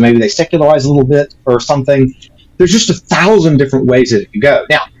religious, and so maybe they secularize a little bit or something. There's just 1,000 different ways that it could go.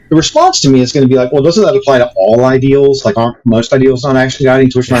 Now, the response to me is going to be like, well, doesn't that apply to all ideals? Like, aren't most ideals not action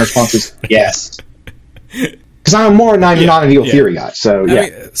guiding? To which my response is yes. Because I'm a more non-ideal theory guy. So,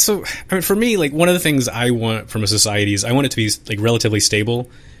 yeah. I mean, for me, like, one of the things I want from a society is I want it to be, like, relatively stable.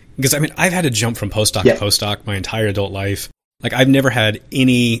 Because, I mean, I've had to jump from postdoc to postdoc my entire adult life. Like, I've never had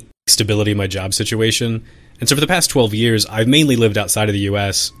any stability in my job situation. And so for the past 12 years, I've mainly lived outside of the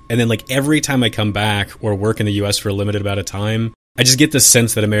U.S. And then, like, every time I come back or work in the U.S. for a limited amount of time, I just get this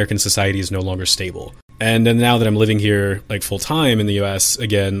sense that American society is no longer stable. And then now that I'm living here, like, full-time in the U.S.,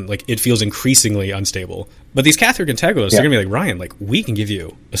 again, like, it feels increasingly unstable. But these Catholic integralists, they're going to be like, Ryan, like, we can give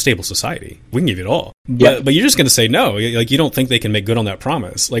you a stable society. We can give you it all. But you're just going to say no. Like, you don't think they can make good on that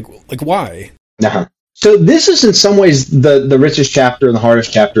promise. Like why? Uh-huh. So this is in some ways the richest chapter and the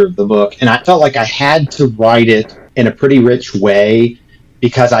hardest chapter of the book. And I felt like I had to write it in a pretty rich way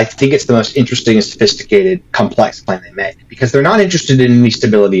because I think it's the most interesting and sophisticated, complex claim they make. Because they're not interested in any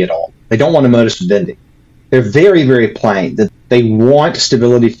stability at all. They don't want a modus vivendi. They're very, very plain that they want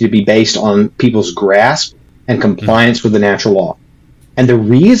stability to be based on people's grasp and compliance with the natural law. And the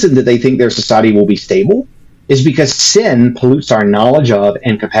reason that they think their society will be stable is because sin pollutes our knowledge of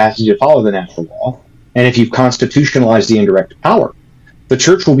and capacity to follow the natural law. And if you've constitutionalized the indirect power, the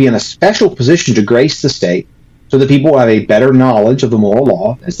church will be in a special position to grace the state so that people will have a better knowledge of the moral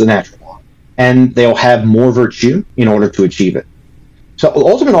law as the natural law. And they'll have more virtue in order to achieve it. So the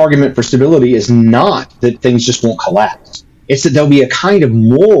ultimate argument for stability is not that things just won't collapse. It's that there'll be a kind of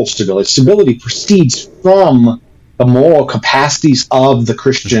moral stability. Stability proceeds from the moral capacities of the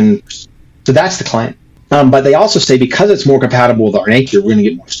Christian. So that's the claim. But they also say because it's more compatible with our nature, we're going to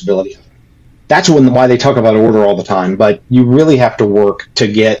get more stability. That's why they talk about order all the time. But you really have to work to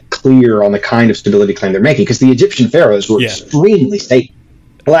get clear on the kind of stability claim they're making, because the Egyptian pharaohs were extremely stable.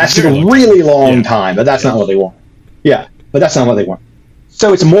 It lasted a really long time, but that's not what they want. Yeah, but that's not what they want.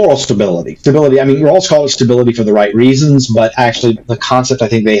 So it's moral stability. Stability, I mean, we all call it stability for the right reasons, but actually the concept I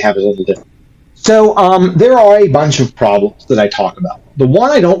think they have is a little different. So there are a bunch of problems that I talk about. The one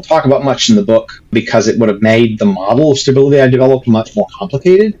I don't talk about much in the book, because it would have made the model of stability I developed much more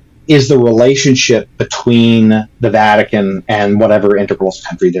complicated, is the relationship between the Vatican and whatever integralist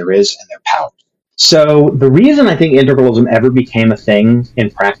country there is and their powers. So the reason I think integralism ever became a thing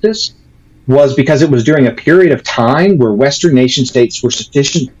in practice was because it was during a period of time where Western nation states were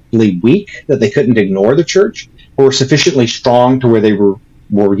sufficiently weak that they couldn't ignore the church, or were sufficiently strong to where they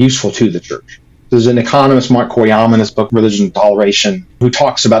were useful to the church. There's an economist, Mark Koyama, in his book, Religion and Toleration, who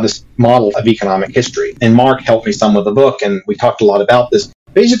talks about this model of economic history. And Mark helped me some with the book, and we talked a lot about this.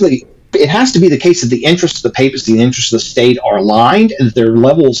 Basically, it has to be the case that the interests of the papacy and the interests of the state are aligned, and that their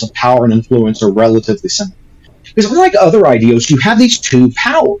levels of power and influence are relatively similar. Because unlike other ideals, you have these two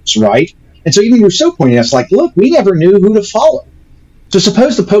powers, right? And so even Rousseau pointed out, it's like, look, we never knew who to follow. So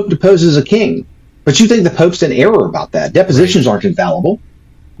suppose the Pope deposes a king, but you think the Pope's in error about that. Depositions aren't infallible.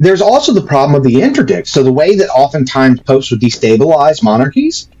 There's also the problem of the interdict. So the way that oftentimes popes would destabilize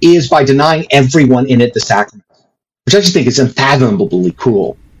monarchies is by denying everyone in it the sacraments, which I just think is unfathomably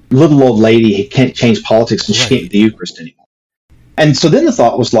cruel. Little old lady can't change politics and she can't get the Eucharist anymore. And so then the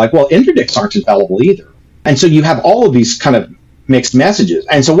thought was like, well, interdicts aren't infallible either. And so you have all of these kind of mixed messages.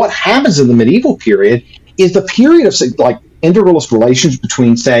 And so what happens in the medieval period is the period of like integralist relations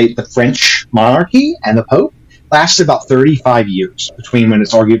between, say, the French monarchy and the Pope lasted about 35 years between when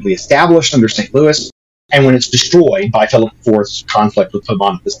it's arguably established under St. Louis and when it's destroyed by Philip IV's conflict with Pope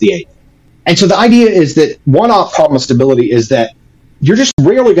Boniface VIII. And so the idea is that one problem of stability is that you're just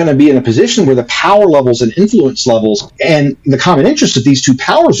rarely going to be in a position where the power levels and influence levels and the common interest of these two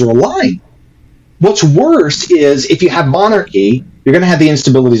powers are aligned. What's worse is if you have monarchy, you're going to have the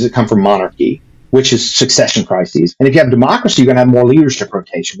instabilities that come from monarchy, which is succession crises. And if you have democracy, you're going to have more leadership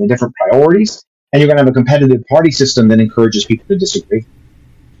rotation and different priorities, and you're going to have a competitive party system that encourages people to disagree.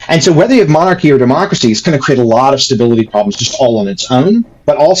 And so whether you have monarchy or democracy, it's going to create a lot of stability problems just all on its own,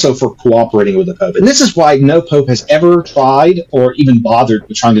 but also for cooperating with the Pope. And this is why no Pope has ever tried or even bothered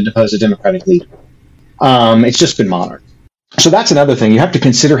with trying to depose a democratic leader. It's just been monarchy. So that's another thing. You have to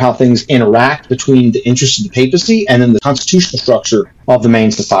consider how things interact between the interests of the papacy and then the constitutional structure of the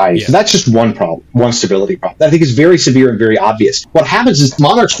main society. Yeah. So that's just one problem, one stability problem that I think is very severe and very obvious. What happens is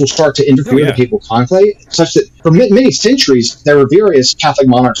monarchs will start to interfere with the papal conclave, such that for many centuries, there were various Catholic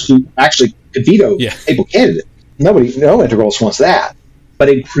monarchs who actually could veto papal candidate. No integralist wants that. But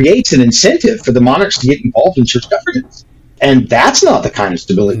it creates an incentive for the monarchs to get involved in church governance. And that's not the kind of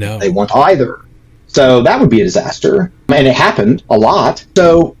stability that they want either. So that would be a disaster. And it happened a lot.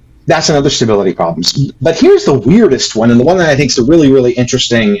 So that's another stability problem. But here's the weirdest one, and the one that I think is really, really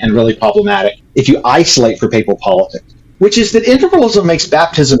interesting and really problematic if you isolate for papal politics, which is that integralism makes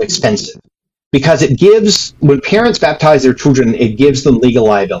baptism expensive because it gives, when parents baptize their children, it gives them legal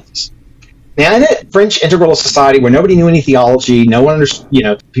liabilities. Now, in a French integralist society where nobody knew any theology, no one understood,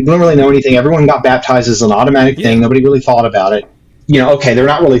 people don't really know anything, everyone got baptized as an automatic thing, nobody really thought about it. They're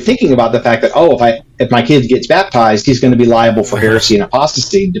not really thinking about the fact that, if my kid gets baptized, he's going to be liable for heresy and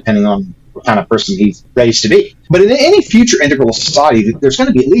apostasy, depending on what kind of person he's raised to be. But in any future integralist society, there's going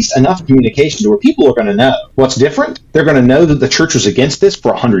to be at least enough communication to where people are going to know what's different. They're going to know that the church was against this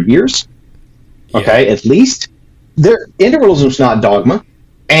for 100 years. Okay, at least. Integralism is not dogma,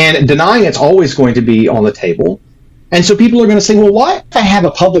 and denying it's always going to be on the table. And so people are going to say, well, why if I have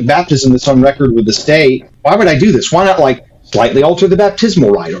a public baptism that's on record with the state, why would I do this? Why not, slightly alter the baptismal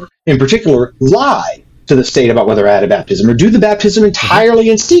rite, or in particular, lie to the state about whether I had a baptism, or do the baptism entirely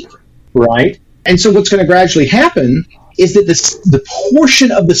in secret, right? And so what's going to gradually happen is that the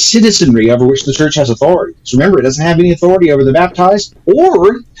portion of the citizenry over which the church has authority, so remember, it doesn't have any authority over the baptized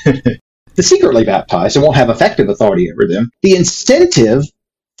or the secretly baptized, and won't have effective authority over them. The incentive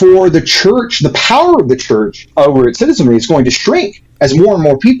for the church, the power of the church over its citizenry is going to shrink as more and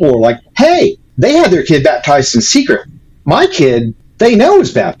more people are like, hey, they had their kid baptized in secret. My kid, they know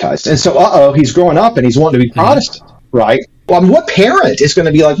is baptized. And so, he's growing up and he's wanting to be Protestant, right? Well, what parent is going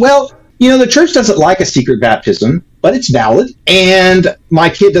to be like, well, the church doesn't like a secret baptism, but it's valid, and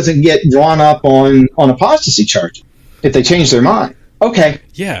my kid doesn't get drawn up on apostasy charges if they change their mind. Okay,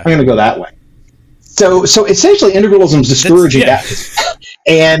 I'm going to go that way. So essentially, integralism is discouraging baptism.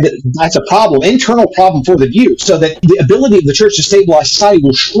 And that's a problem, internal problem for the view, so that the ability of the church to stabilize society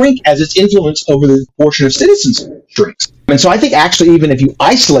will shrink as its influence over the portion of citizens shrinks. And so I think actually even if you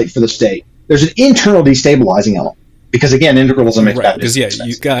isolate for the state, there's an internal destabilizing element. Because again, integralism makes baptism expensive.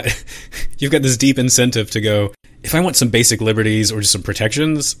 You've got this deep incentive to go, if I want some basic liberties or just some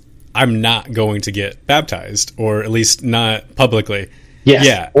protections, I'm not going to get baptized, or at least not publicly. Yes.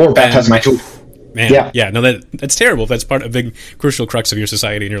 Yeah. Or baptize my children. Man, that's terrible. If that's part of a big crucial crux of your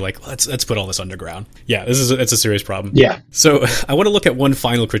society, and you're like, let's put all this underground. Yeah, it's a serious problem. Yeah. So I want to look at one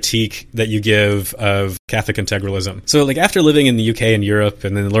final critique that you give of Catholic integralism. So after living in the UK and Europe,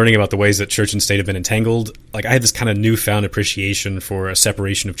 and then learning about the ways that church and state have been entangled, I have this kind of newfound appreciation for a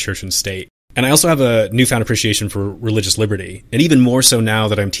separation of church and state. And I also have a newfound appreciation for religious liberty, and even more so now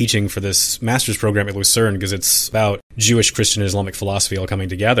that I'm teaching for this master's program at Lucerne, because it's about Jewish, Christian, and Islamic philosophy all coming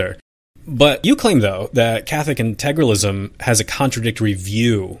together. But you claim, though, that Catholic integralism has a contradictory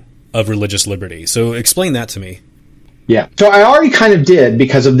view of religious liberty. So explain that to me. Yeah. So I already kind of did,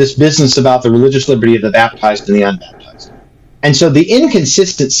 because of this business about the religious liberty of the baptized and the unbaptized. And so the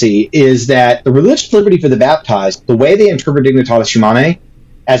inconsistency is that the religious liberty for the baptized, the way they interpret Dignitatis Humanae,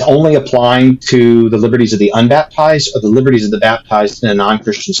 as only applying to the liberties of the unbaptized or the liberties of the baptized in a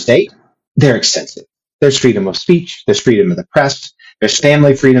non-Christian state, they're extensive. There's freedom of speech, there's freedom of the press, there's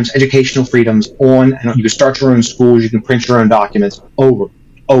family freedoms, educational freedoms, you can start your own schools, you can print your own documents over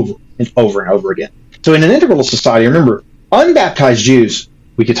and over again. So in an integralist society, remember, unbaptized Jews,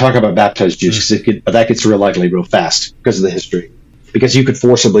 we could talk about baptized Jews, but that gets real ugly real fast because of the history. Because you could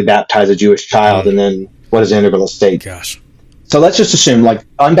forcibly baptize a Jewish child, and then what is an integralist state? Gosh. So let's just assume, like,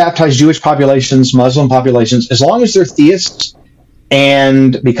 unbaptized Jewish populations, Muslim populations, as long as they're theists,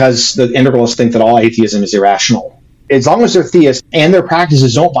 and because the integralists think that all atheism is irrational, as long as they're theists and their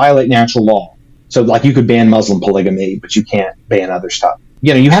practices don't violate natural law. So, like, you could ban Muslim polygamy, but you can't ban other stuff.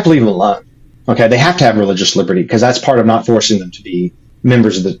 You have to leave them alone. Okay, they have to have religious liberty because that's part of not forcing them to be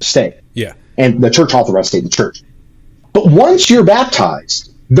members of the state. Yeah. And the church authorized state, the church. But once you're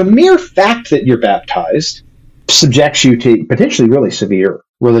baptized, the mere fact that you're baptized subjects you to potentially really severe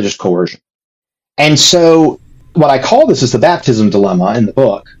religious coercion. And so what I call this is the baptism dilemma in the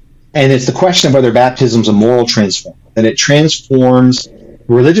book. And it's the question of whether baptism is a moral transform, that it transforms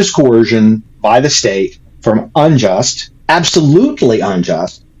religious coercion by the state from unjust, absolutely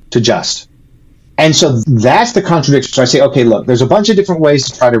unjust, to just. And so that's the contradiction. So I say, okay, look, there's a bunch of different ways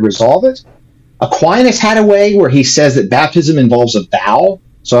to try to resolve it. Aquinas had a way where he says that baptism involves a vow.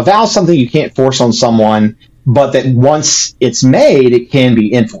 So a vow is something you can't force on someone, but that once it's made, it can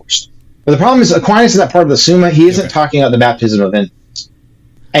be enforced. But the problem is Aquinas is not part of the Summa. He isn't talking about the baptism of infants.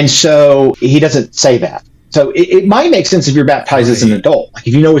 And so he doesn't say that. So it might make sense if you're baptized as an adult, like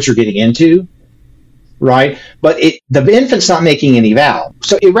if you know what you're getting into, right? But the infant's not making any vow.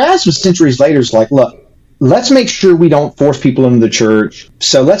 So Erasmus, centuries later, is like, look, let's make sure we don't force people into the church.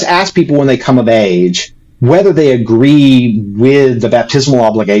 So let's ask people when they come of age whether they agree with the baptismal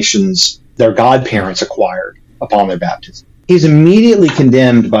obligations their godparents acquired upon their baptism. He's immediately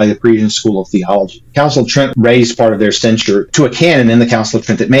condemned by the Parisian School of Theology. Council of Trent raised part of their censure to a canon in the Council of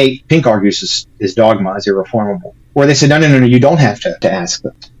Trent that Pink argues his dogma is irreformable, where they said, no, you don't have to ask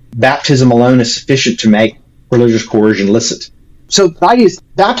them. Baptism alone is sufficient to make religious coercion licit. So the idea is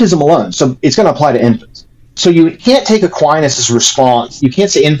baptism alone, so it's going to apply to infants. So you can't take Aquinas' response. You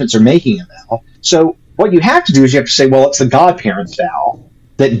can't say infants are making a vow. So what you have to do is you have to say, well, it's the godparent's vow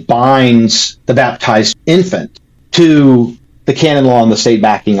that binds the baptized infant to the canon law and the state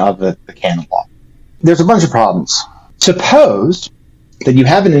backing of the canon law. There's a bunch of problems. Suppose that you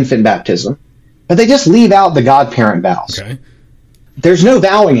have an infant baptism, but they just leave out the godparent vows. Okay. There's no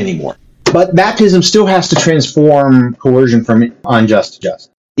vowing anymore. But baptism still has to transform coercion from unjust to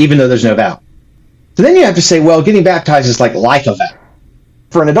just, even though there's no vow. So then you have to say, well, getting baptized is like a vow.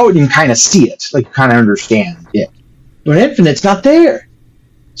 For an adult, you can kind of see it, like you kind of understand it. But an infant, it's not there.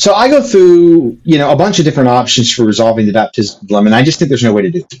 So I go through, a bunch of different options for resolving the baptism dilemma, and I just think there's no way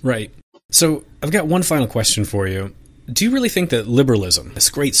to do it. Right. So I've got one final question for you. Do you really think that liberalism, this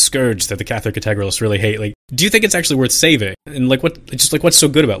great scourge that the Catholic integralists really hate, do you think it's actually worth saving? And what's so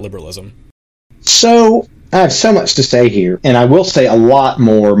good about liberalism? So I have so much to say here, and I will say a lot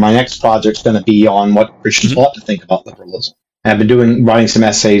more. My next project's going to be on what Christians ought to think about liberalism. I've been writing some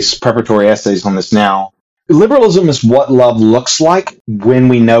preparatory essays on this now. Liberalism is what love looks like when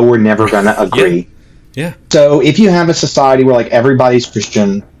we know we're never going to agree. Yeah. So if you have a society where everybody's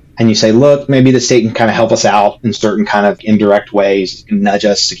Christian, and you say, look, maybe the state can kind of help us out in certain kind of indirect ways, can nudge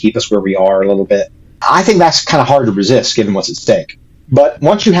us to keep us where we are a little bit. I think that's kind of hard to resist given what's at stake. But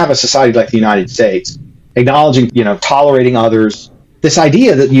once you have a society like the United States, acknowledging, tolerating others, this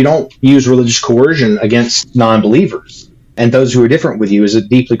idea that you don't use religious coercion against non-believers and those who are different with you is a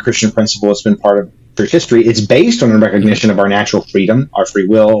deeply Christian principle. It's been part of church history. It's based on a recognition of our natural freedom, our free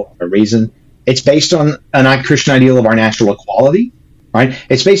will, our reason. It's based on a Christian ideal of our natural equality, right?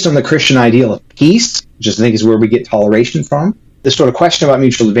 It's based on the Christian ideal of peace, which I think is where we get toleration from. This sort of question about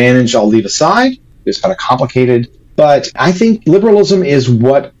mutual advantage, I'll leave aside. It's kind of complicated. But I think liberalism is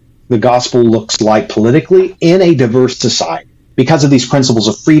what the gospel looks like politically in a diverse society because of these principles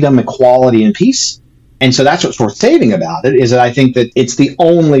of freedom, equality, and peace. And so that's what's worth saving about it, is that I think that it's the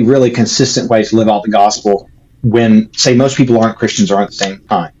only really consistent way to live out the gospel when, say, most people aren't Christians or aren't at the same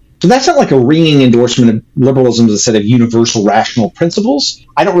time. So that's not like a ringing endorsement of liberalism as a set of universal rational principles.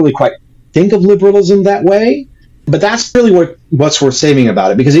 I don't really quite think of liberalism that way, but that's really what's worth saving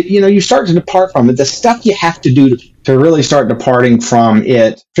about it, because you start to depart from it. The stuff you have to do to really start departing from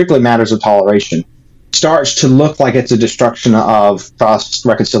it, particularly matters of toleration, starts to look like it's a destruction of trust,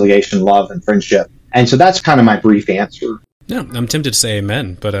 reconciliation, love, and friendship. And so that's kind of my brief answer. Yeah, I'm tempted to say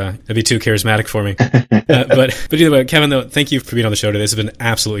amen, but that'd be too charismatic for me. But either way, Kevin, though, thank you for being on the show today. This has been an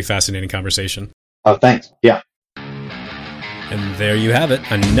absolutely fascinating conversation. Oh, thanks. Yeah. And there you have it,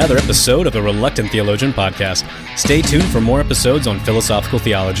 another episode of the Reluctant Theologian podcast. Stay tuned for more episodes on philosophical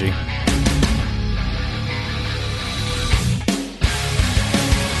theology.